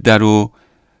یک عده رو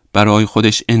برای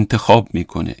خودش انتخاب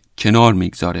میکنه، کنار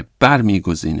میگذاره، بر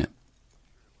میگزینه.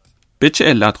 به چه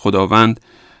علت خداوند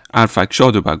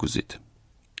ارفکشاد رو برگزید؟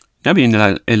 نه به این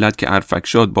علت که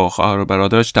ارفکشاد با خواهر و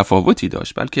برادرش تفاوتی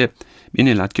داشت، بلکه به این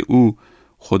علت که او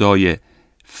خدای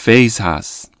فیض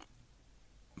هست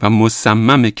و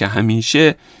مصممه که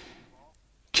همیشه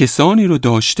کسانی رو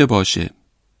داشته باشه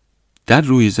در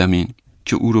روی زمین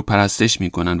که او رو پرستش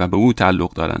میکنن و به او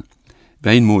تعلق دارن. و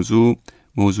این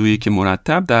موضوعی که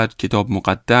مرتب در کتاب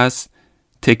مقدس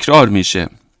تکرار میشه،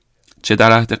 چه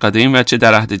در عهد قدیم و چه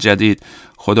در عهد جدید.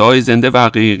 خدای زنده و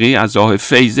حقیقی از راه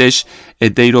فیضش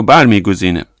عده‌ای رو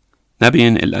برمیگزینه، نه به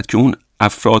این علت که اون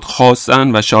افراد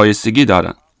خاصن و شایستگی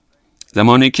دارن.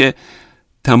 زمانی که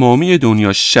تمامی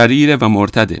دنیا شریره و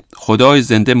مرتده، خدای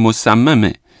زنده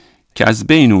مصممه که از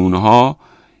بین اونها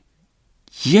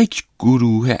یک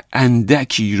گروه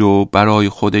اندکی رو برای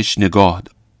خودش نگاه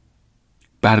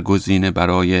برگزینه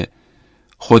برای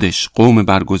خودش، قوم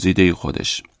برگزیده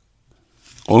خودش،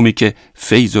 قومی که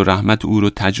فیض و رحمت او رو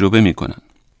تجربه میکنن.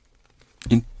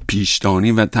 این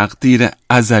پیشدانی و تقدیر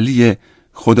ازلی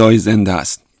خدای زنده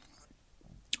است.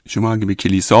 شما اگه به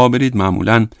کلیسا برید،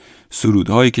 معمولاً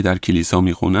سرودهایی که در کلیسا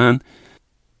میخونن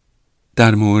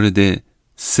در مورد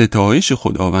ستایش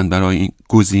خداوند برای این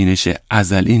گزینش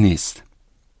ازلی نیست.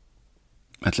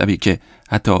 مطلبی که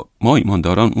حتی ما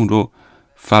ایمانداران اون رو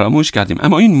فراموش کردیم.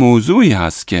 اما این موضوعی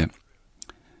هست که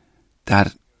در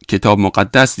کتاب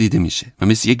مقدس دیده میشه و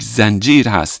مثل یک زنجیر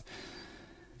هست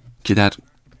که در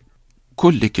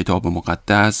کل کتاب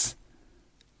مقدس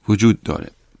وجود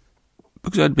داره.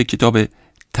 بگذارید به کتاب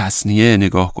تثنیه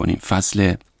نگاه کنیم.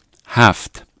 فصل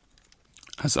 7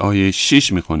 از آیه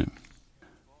 6 میخونیم.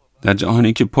 در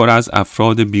جهانی که پر از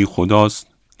افراد بی خداست،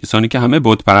 کسانی که همه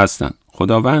بت پرستن،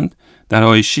 خداوند در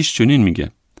آیه 6 چنین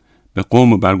میگه به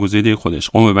قوم برگزیده خودش،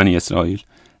 قوم بنی اسرائیل،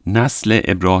 نسل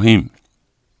ابراهیم،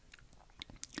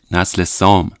 نسل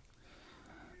سام: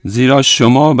 زیرا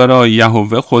شما برای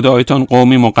یهوه خدایتان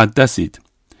قومی مقدسید.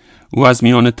 او از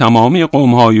میان تمامی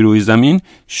قوم‌های روی زمین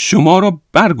شما را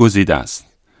برگزیده است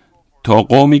تا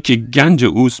قومی که گنج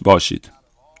اوست باشید.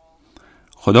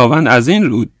 خداوند از این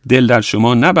رو دل در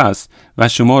شما نبست و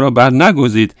شما را بر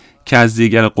نگزید که از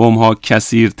دیگر قوم‌ها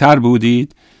کثیرتر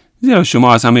بودید، زیرا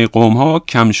شما از همه قوم‌ها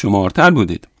کم شمارتر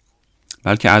بودید،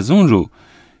 بلکه از اون رو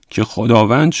که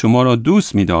خداوند شما را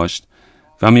دوست می داشت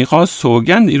و می‌خواست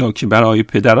سوگندی را که برای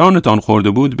پدرانتان خورده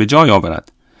بود به جای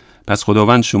آورد. پس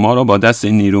خداوند شما را با دست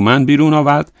نیرومند بیرون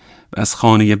آورد و از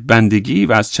خانه بندگی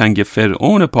و از چنگ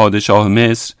فرعون پادشاه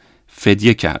مصر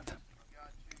فدیه کرد.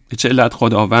 به چه علت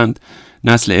خداوند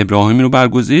نسل ابراهیم رو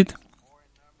برگزید؟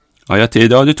 آیا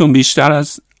تعدادتون بیشتر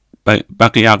از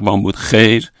بقیه اقوام بود؟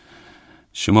 خیر،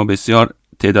 شما بسیار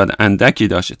تعداد اندکی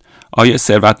داشتید. آیا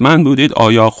ثروتمند بودید؟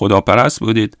 آیا خداپرست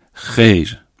بودید؟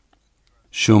 خیر،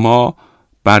 شما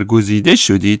برگزیده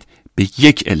شدید به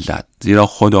یک علت، زیرا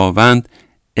خداوند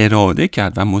اراده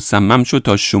کرد و مصمم شد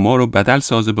تا شما رو بدل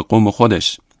سازه به قوم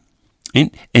خودش. این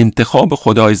انتخاب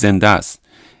خدای زنده است.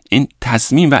 این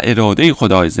تصمیم و اراده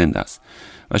خدای زنده است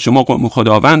و شما قوم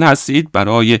خداوند هستید.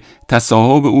 برای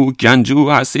تصاحب او، گنج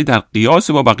او هستید در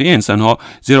قیاس با بقیه انسانها،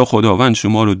 زیرا خداوند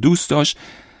شما رو دوست داشت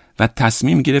و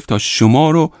تصمیم گرفت تا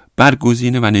شما رو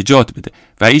برگزینه و نجات بده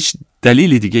و هیچ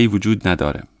دلیل دیگه‌ای وجود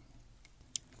نداره.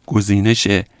 گزینش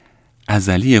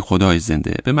ازلی خدای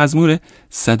زنده. به مزمور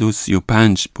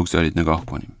 135 بگذارید نگاه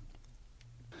کنیم.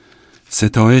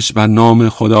 ستایش بر نام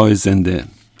خدای زنده.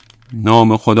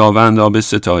 نام خداوند را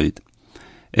بستایید.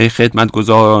 ای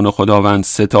خدمتگزاران خداوند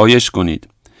ستایش کنید.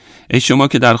 ای شما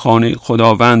که در خانه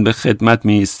خداوند به خدمت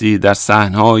می ایستید، در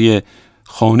صحنهای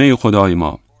خانه خدای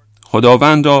ما،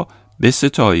 خداوند را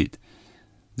بستایید،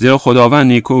 زیرا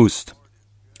خداوند نیکوست.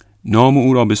 نام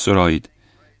او را بسرایید،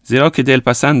 زیرا که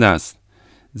دلپسند است.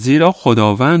 زیرا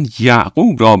خداوند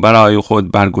یعقوب را برای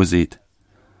خود برگزید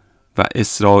و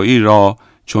اسرائیل را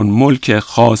چون ملک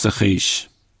خاص خیش.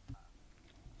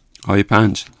 آیه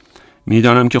 5: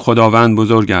 میدانم که خداوند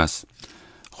بزرگ است.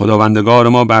 خداوندگار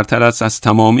ما برتر است از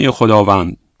تمامی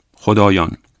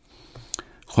خدایان.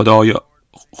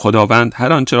 خداوند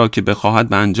هر آنچه را که بخواهد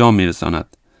به انجام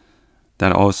میرساند،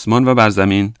 در آسمان و بر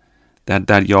زمین، در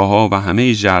دریاها و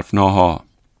همه ژرفناها.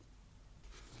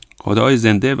 خدای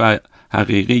زنده و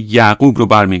حقیقی یعقوب رو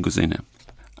برمیگزینه.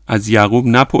 از یعقوب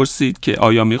نپرسید که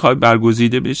آیا میخوای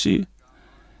برگزیده بشی؟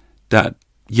 در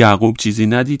یعقوب چیزی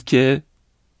ندید که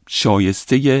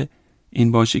شایسته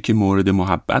این باشه که مورد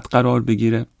محبت قرار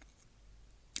بگیره.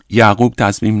 یعقوب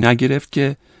تصمیم نگرفت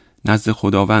که نزد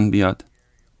خداوند بیاد،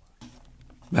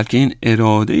 بلکه این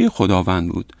اراده خداوند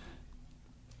بود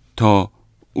تا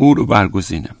او رو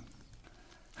برگزینه.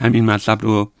 همین مطلب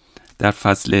رو در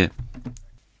فصل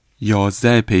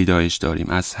 11 پیدایش داریم.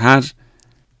 از هر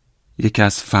یک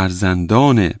از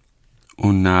فرزندان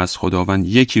اون نسل خداوند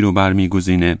یکی رو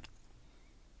برمیگزینه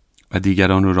و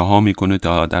دیگران رو رها میکنه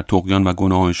تا در طغیان و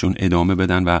گناهشون ادامه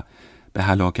بدن و به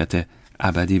هلاکت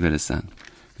ابدی برسن.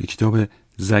 به کتاب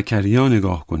زکریا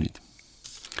نگاه کنید.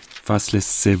 فصل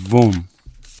 3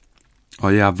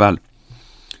 آیه 1: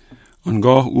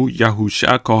 آنگاه او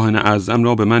یهوشع کاهن اعظم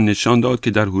را به من نشان داد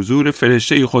که در حضور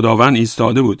فرشته خداوند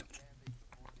ایستاده بود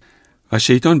و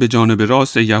شیطان به جانب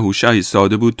راست یهوشع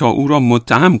ایستاده بود تا او را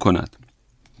متهم کند.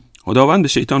 خداوند به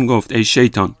شیطان گفت: ای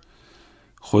شیطان،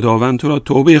 خداوند تو را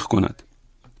توبیخ کند.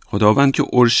 خداوند که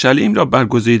اورشلیم را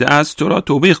برگزیده است تو را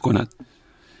توبیخ کند.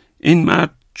 این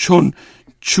مرد چون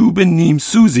چوب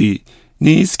نیمسوزی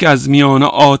نیست که از میان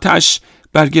آتش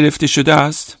برگرفته شده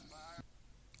است.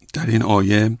 در این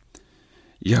آیه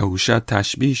یهوشع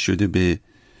تشبیه شده به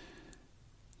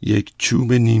یک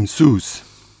چوب نیمسوز.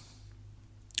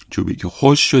 چوبی که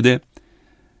خشک شده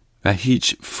و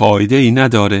هیچ فایده ای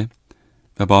نداره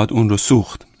و باید اون رو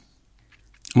سوخت.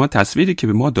 اما تصویری که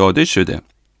به ما داده شده،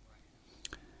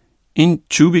 این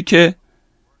چوبی که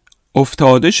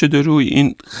افتاده شده روی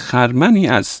این خرمنی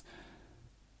از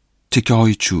تکه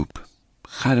های چوب،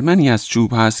 خرمنی از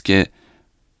چوب هست که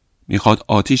میخواد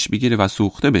آتیش بگیره و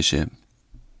سوخته بشه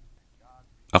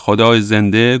و خدای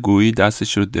زنده گویی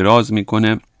دستش رو دراز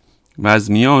میکنه و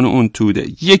از میان اون توده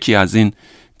یکی از این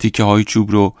تکه های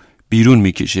چوب رو بیرون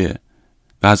میکشه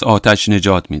و از آتش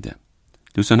نجات میده.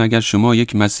 دوستان، اگر شما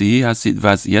یک مسیحی هستید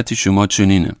وضعیت شما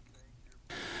چنینه.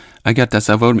 اگر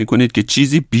تصور میکنید که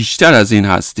چیزی بیشتر از این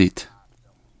هستید،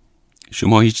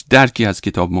 شما هیچ درکی از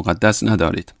کتاب مقدس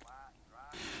ندارید.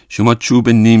 شما چوب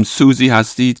نیم سوزی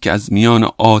هستید که از میان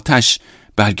آتش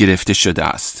برگرفته شده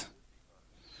است.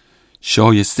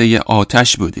 شایسته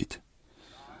آتش بودید،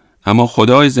 اما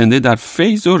خدای زنده در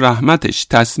فیض و رحمتش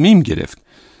تصمیم گرفت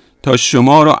تا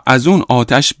شما را از اون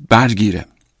آتش برگیره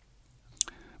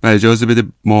و اجازه بده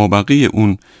مابقی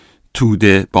اون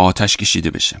توده با آتش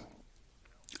کشیده بشه.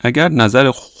 اگر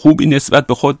نظر خوبی نسبت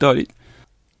به خود دارید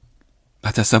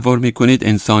و تصور میکنید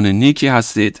انسان نیکی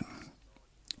هستید،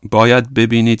 باید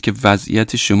ببینید که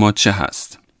وضعیت شما چه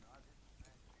هست.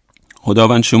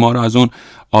 خداوند شما را از اون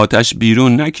آتش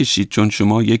بیرون نکشید چون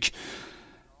شما یک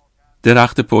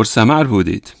درخت پرثمر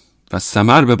بودید و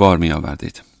ثمر به بار می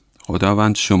آوردید.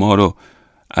 خداوند شما را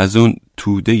از اون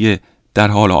توده در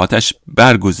حال آتش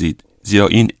برگزید، زیرا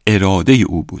این اراده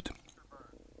او بود.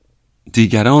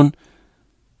 دیگران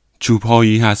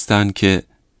چوب‌هایی هستند که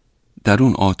در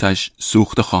اون آتش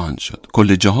سوخته خواهند شد.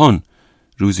 کل جهان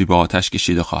روزی با آتش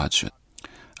کشیده خواهد شد.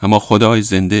 اما خدای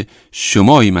زنده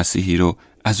شمای مسیحی رو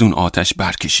از اون آتش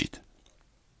برکشید.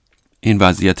 این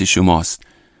وضعیت شماست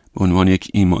به عنوان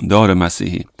یک ایماندار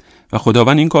مسیحی و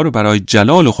خداوند این کار رو برای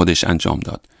جلال خودش انجام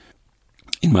داد.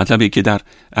 این مطلبی که در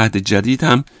عهد جدید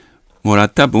هم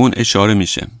مرتب به اون اشاره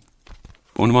میشه.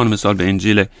 به عنوان مثال به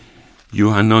انجیل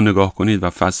یوحنا نگاه کنید و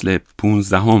فصل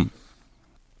 15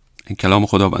 این کلام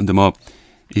خداوند ما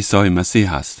عیسی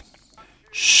مسیح هست.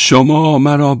 شما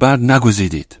مرا بر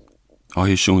نگزیدید.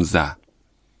 آیه 16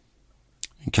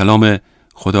 این کلام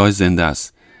خدای زنده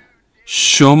است.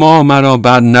 شما مرا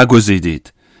بر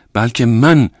نگزیدید، بلکه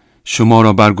من شما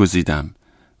را برگزیدم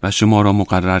و شما را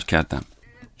مقرر کردم.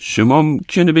 شما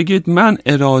ممکنه بگید من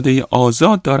اراده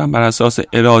آزاد دارم، بر اساس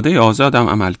اراده آزادم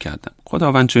عمل کردم.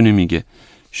 خداوند چنین میگه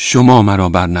شما مرا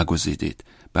بر نگزیدید،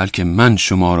 بلکه من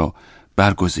شما را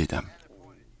برگزیدم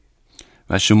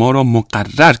و شما را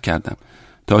مقرر کردم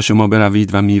تا شما بروید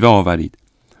و میوه آورید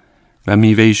و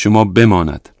میوه شما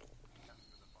بماند،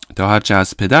 تا هرچه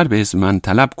از پدر به اسم من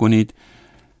طلب کنید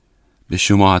به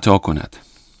شما عطا کند.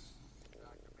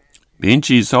 به این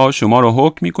چیزها شما را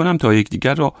حکم می کنم تا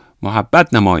یکدیگر را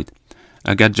محبت نمایید.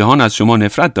 اگر جهان از شما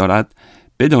نفرت دارد،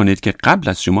 بدانید که قبل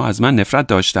از شما از من نفرت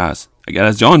داشته است. اگر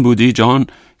از جهان بودی، جهان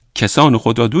کسان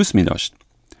خود را دوست می داشت.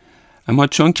 اما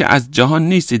چون که از جهان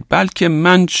نیستید، بلکه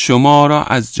من شما را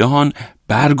از جهان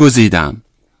برگزیدم،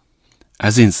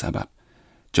 از این سبب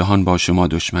جهان با شما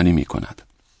دشمنی می کند.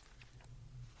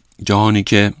 جهانی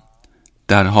که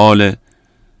در حال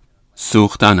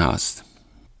سوختن هست،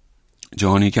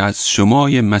 جهانی که از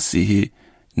شمای مسیحی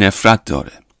نفرت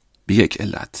داره به یک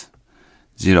علت،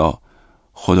 زیرا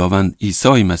خداوند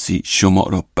عیسی مسیح شما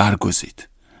را برگزید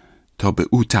تا به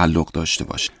او تعلق داشته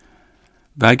باشه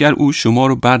و اگر او شما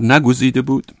را بر نگزیده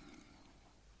بود،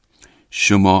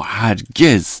 شما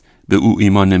هرگز به او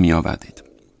ایمان نمی آوردید.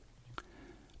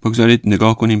 بگذارید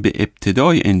نگاه کنیم به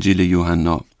ابتدای انجیل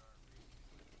یوحنا.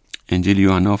 انجیل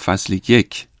یوحنا فصل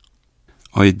 1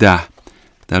 آیه 10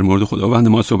 در مورد خداوند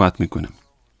ما صحبت میکنه.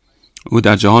 او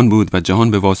در جهان بود و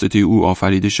جهان به واسطه او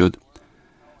آفریده شد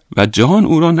و جهان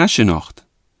او را نشناخت.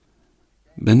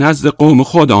 به نزد قوم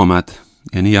خود آمد،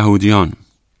 یعنی یهودیان،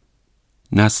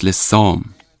 نسل سام.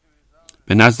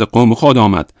 به نزد قوم خود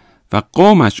آمد و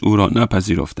قومش او را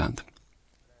نپذیرفتند.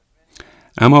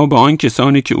 اما به آن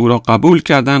کسانی که او را قبول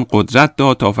کردند قدرت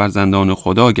داد تا فرزندان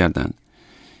خدا گردند،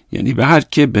 یعنی به هر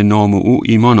که به نام او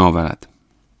ایمان آورد.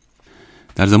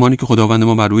 در زمانی که خداوند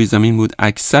ما بر روی زمین بود،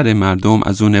 اکثر مردم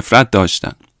از او نفرت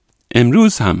داشتند.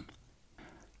 امروز هم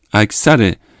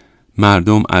اکثر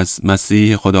مردم از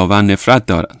مسیح خداوند نفرت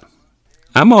دارند.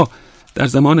 اما در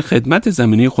زمان خدمت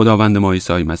زمینی خداوند ما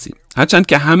عیسی مسیح، هرچند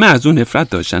که همه از او نفرت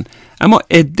داشتند، اما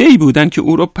عده‌ای بودند که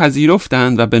او را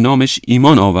پذیرفتند و به نامش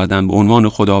ایمان آوردند به عنوان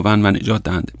خداوند و نجات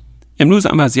دهنده. امروز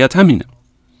هم وضعیت همینه.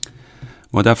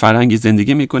 ما در فرهنگی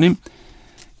زندگی میکنیم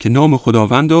که نام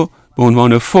خداوند رو به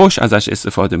عنوان فحش ازش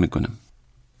استفاده میکنیم.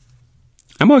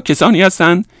 اما کسانی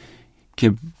هستند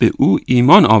که به او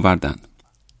ایمان آوردند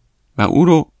و او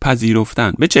رو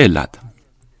پذیرفتن. به چه علت؟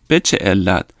 به چه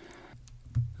علت؟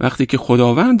 وقتی که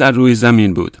خداوند در روی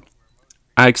زمین بود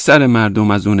اکثر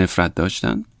مردم از او نفرت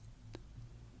داشتن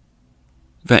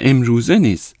و امروزه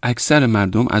نیز اکثر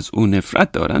مردم از او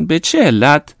نفرت دارن. به چه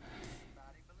علت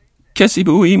کسی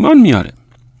به او ایمان میاره؟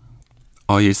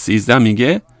 آیه 13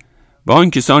 میگه با آن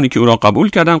کسانی که او را قبول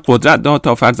کردن قدرت داد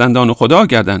تا فرزندان خدا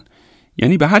گردند.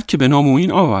 یعنی به هر که به نام او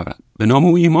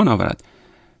ایمان آورد.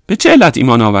 به چه علت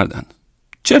ایمان آوردن؟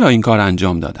 چرا این کار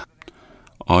انجام دادن؟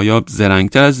 آیا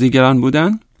زرنگتر از دیگران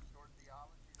بودن؟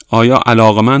 آیا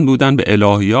علاقمند بودن به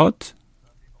الهیات؟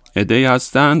 عده‌ای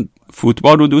هستن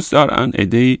فوتبال رو دوست دارن،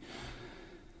 عده‌ای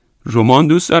رمان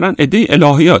دوست دارن، عده‌ای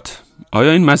الهیات.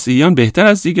 آیا این مسیحیان بهتر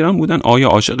از دیگران بودن؟ آیا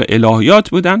عاشق الهیات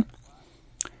بودن؟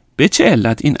 به چه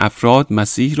علت این افراد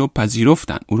مسیح رو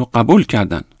پذیرفتن، او رو قبول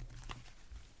کردن؟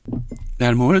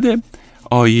 در مورد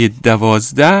آیه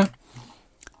 12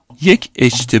 یک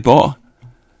اشتباه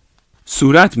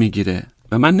صورت میگیره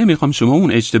و من نمیخوام شما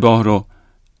اون اشتباه رو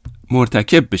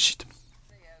مرتکب بشید.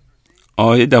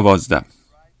 آیه 12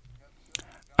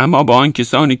 اما با آن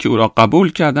کسانی که او را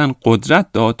قبول کردند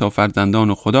قدرت داد تا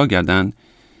فرزندان خدا گردند،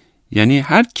 یعنی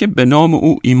هر که به نام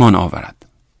او ایمان آورد.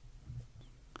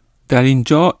 در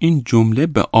اینجا این جمله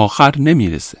به آخر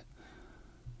نمیرسه.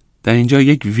 در اینجا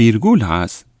یک ویرگول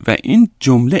هست و این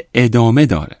جمله ادامه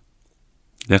داره.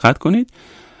 دقت کنید.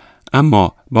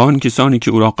 اما با آن کسانی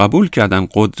که او را قبول کردند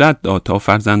قدرت داد تا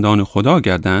فرزندان خدا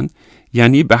گردند،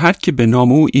 یعنی به هر که به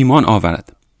نام او ایمان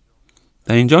آورد.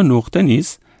 در اینجا نقطه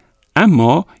نیست،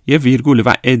 اما یه ویرگول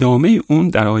و ادامه اون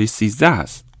در آیه 13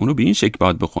 هست. اونو به این شکل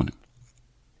باید بخونیم.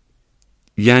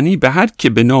 یعنی به هر که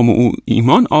به نام او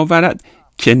ایمان آورد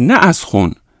که نه از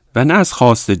خون و نه از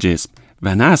خواست جسم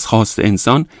و نه از خواست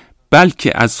انسان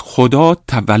بلکه از خدا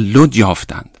تولد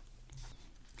یافتند.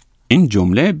 این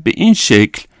جمله به این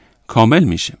شکل کامل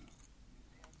میشه.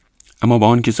 اما با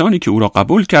آن کسانی که او را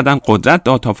قبول کردند قدرت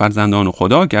داد تا فرزندان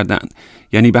خدا گردند،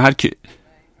 یعنی به هر که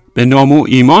به نام او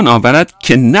ایمان آورد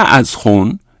که نه از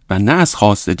خون و نه از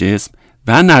خواست جسم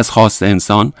و نه از خواست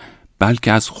انسان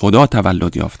بلکه از خدا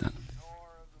تولد یافتند.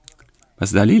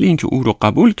 پس دلیل این که او را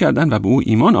قبول کردند و به او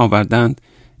ایمان آوردند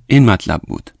این مطلب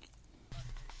بود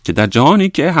که در جهانی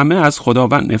که همه از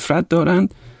خداوند نفرت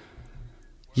دارند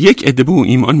یک عده به او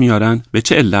ایمان میارند. به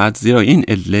چه علت؟ زیرا این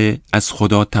عله از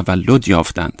خدا تولد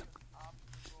یافتند.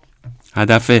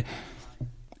 هدف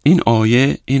این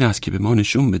آیه این است که به ما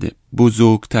نشون بده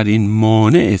بزرگترین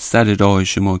مانع سر راه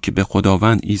شما که به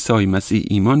خداوند عیسی مسیح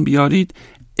ایمان بیارید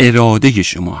اراده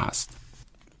شما هست.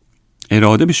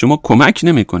 اراده به شما کمک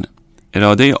نمیکنه.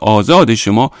 اراده آزاد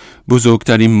شما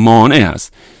بزرگترین مانع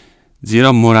است،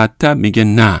 زیرا مرتب میگه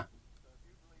نه.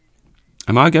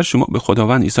 اما اگر شما به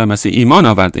خداوند عیسی مسیح ایمان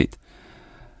آوردید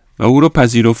و او رو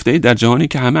پذیرفتید در جهانی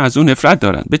که همه از اون نفرت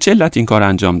دارند، به چه علت این کار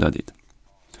انجام دادید؟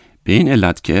 به این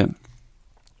علت که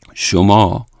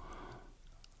شما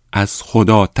از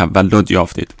خدا تولد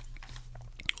یافتید.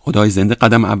 خدای زنده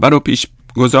قدم اول رو پیش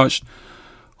گذاشت.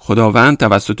 خداوند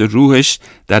توسط روحش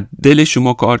در دل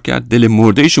شما کار کرد، دل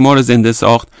مرده شما رو زنده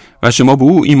ساخت و شما به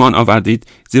او ایمان آوردید،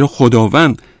 زیرا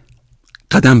خداوند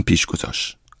قدم پیش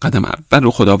گذاشت. قدم اول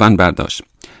رو خداوند برداشت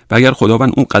و اگر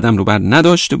خداوند اون قدم رو بر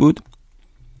نداشته بود،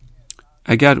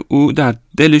 اگر او در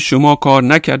دل شما کار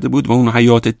نکرده بود و اون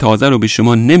حیات تازه رو به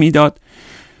شما نمیداد،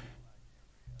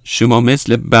 شما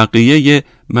مثل بقیه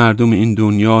مردم این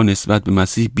دنیا نسبت به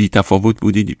مسیح بی تفاوت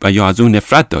بودید و یا از اون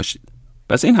نفرت داشتید.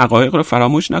 پس این حقایق رو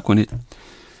فراموش نکنید.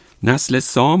 نسل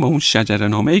سام و اون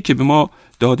شجره‌نامه‌ای که به ما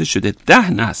داده شده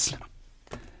 10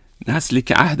 نسلی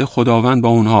که عهد خداوند با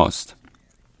اونهاست،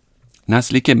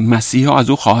 نسلی که مسیح از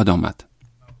او خواهد آمد.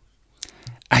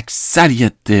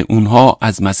 اکثریت اونها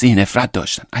از مسیح نفرت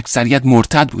داشتن، اکثریت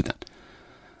مرتد بودن.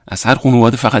 از هر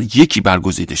خانواده فقط یکی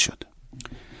برگزیده شد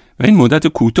و این مدت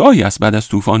کوتاهی است بعد از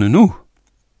طوفان نوح.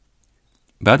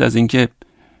 بعد از اینکه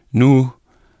نوح،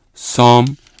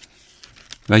 سام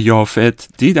و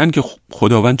یافت دیدن که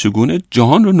خداوند چگونه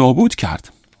جهان رو نابود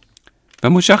کرد و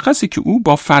مشخصه که او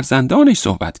با فرزندانش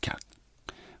صحبت کرد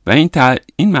و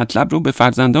این مطلب رو به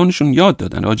فرزندانشون یاد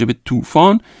دادن. راجع به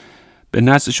طوفان به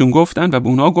نسلشون گفتن و به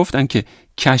اونها گفتن که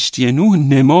کشتی نوح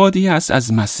نمادی است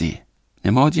از مسیح،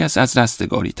 نمادی است از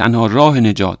رستگاری، تنها راه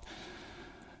نجات.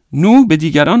 نوح به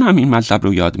دیگران هم این مطلب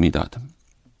رو یاد میداد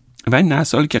و این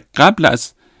نسل که قبل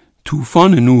از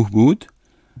طوفان نوح بود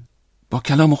با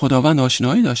کلام خداوند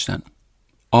آشنایی داشتن.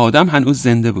 آدم هنوز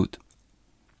زنده بود،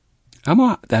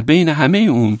 اما در بین همه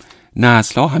اون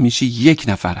نسل‌ها همیشه یک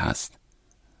نفر هست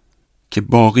که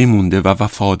باقی مونده و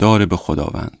وفادار به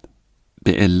خداوند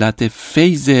به علت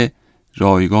فیض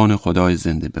رایگان خدای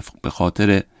زنده، به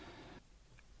خاطر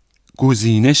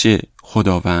گزینش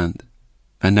خداوند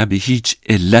و نه به هیچ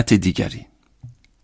علت دیگری.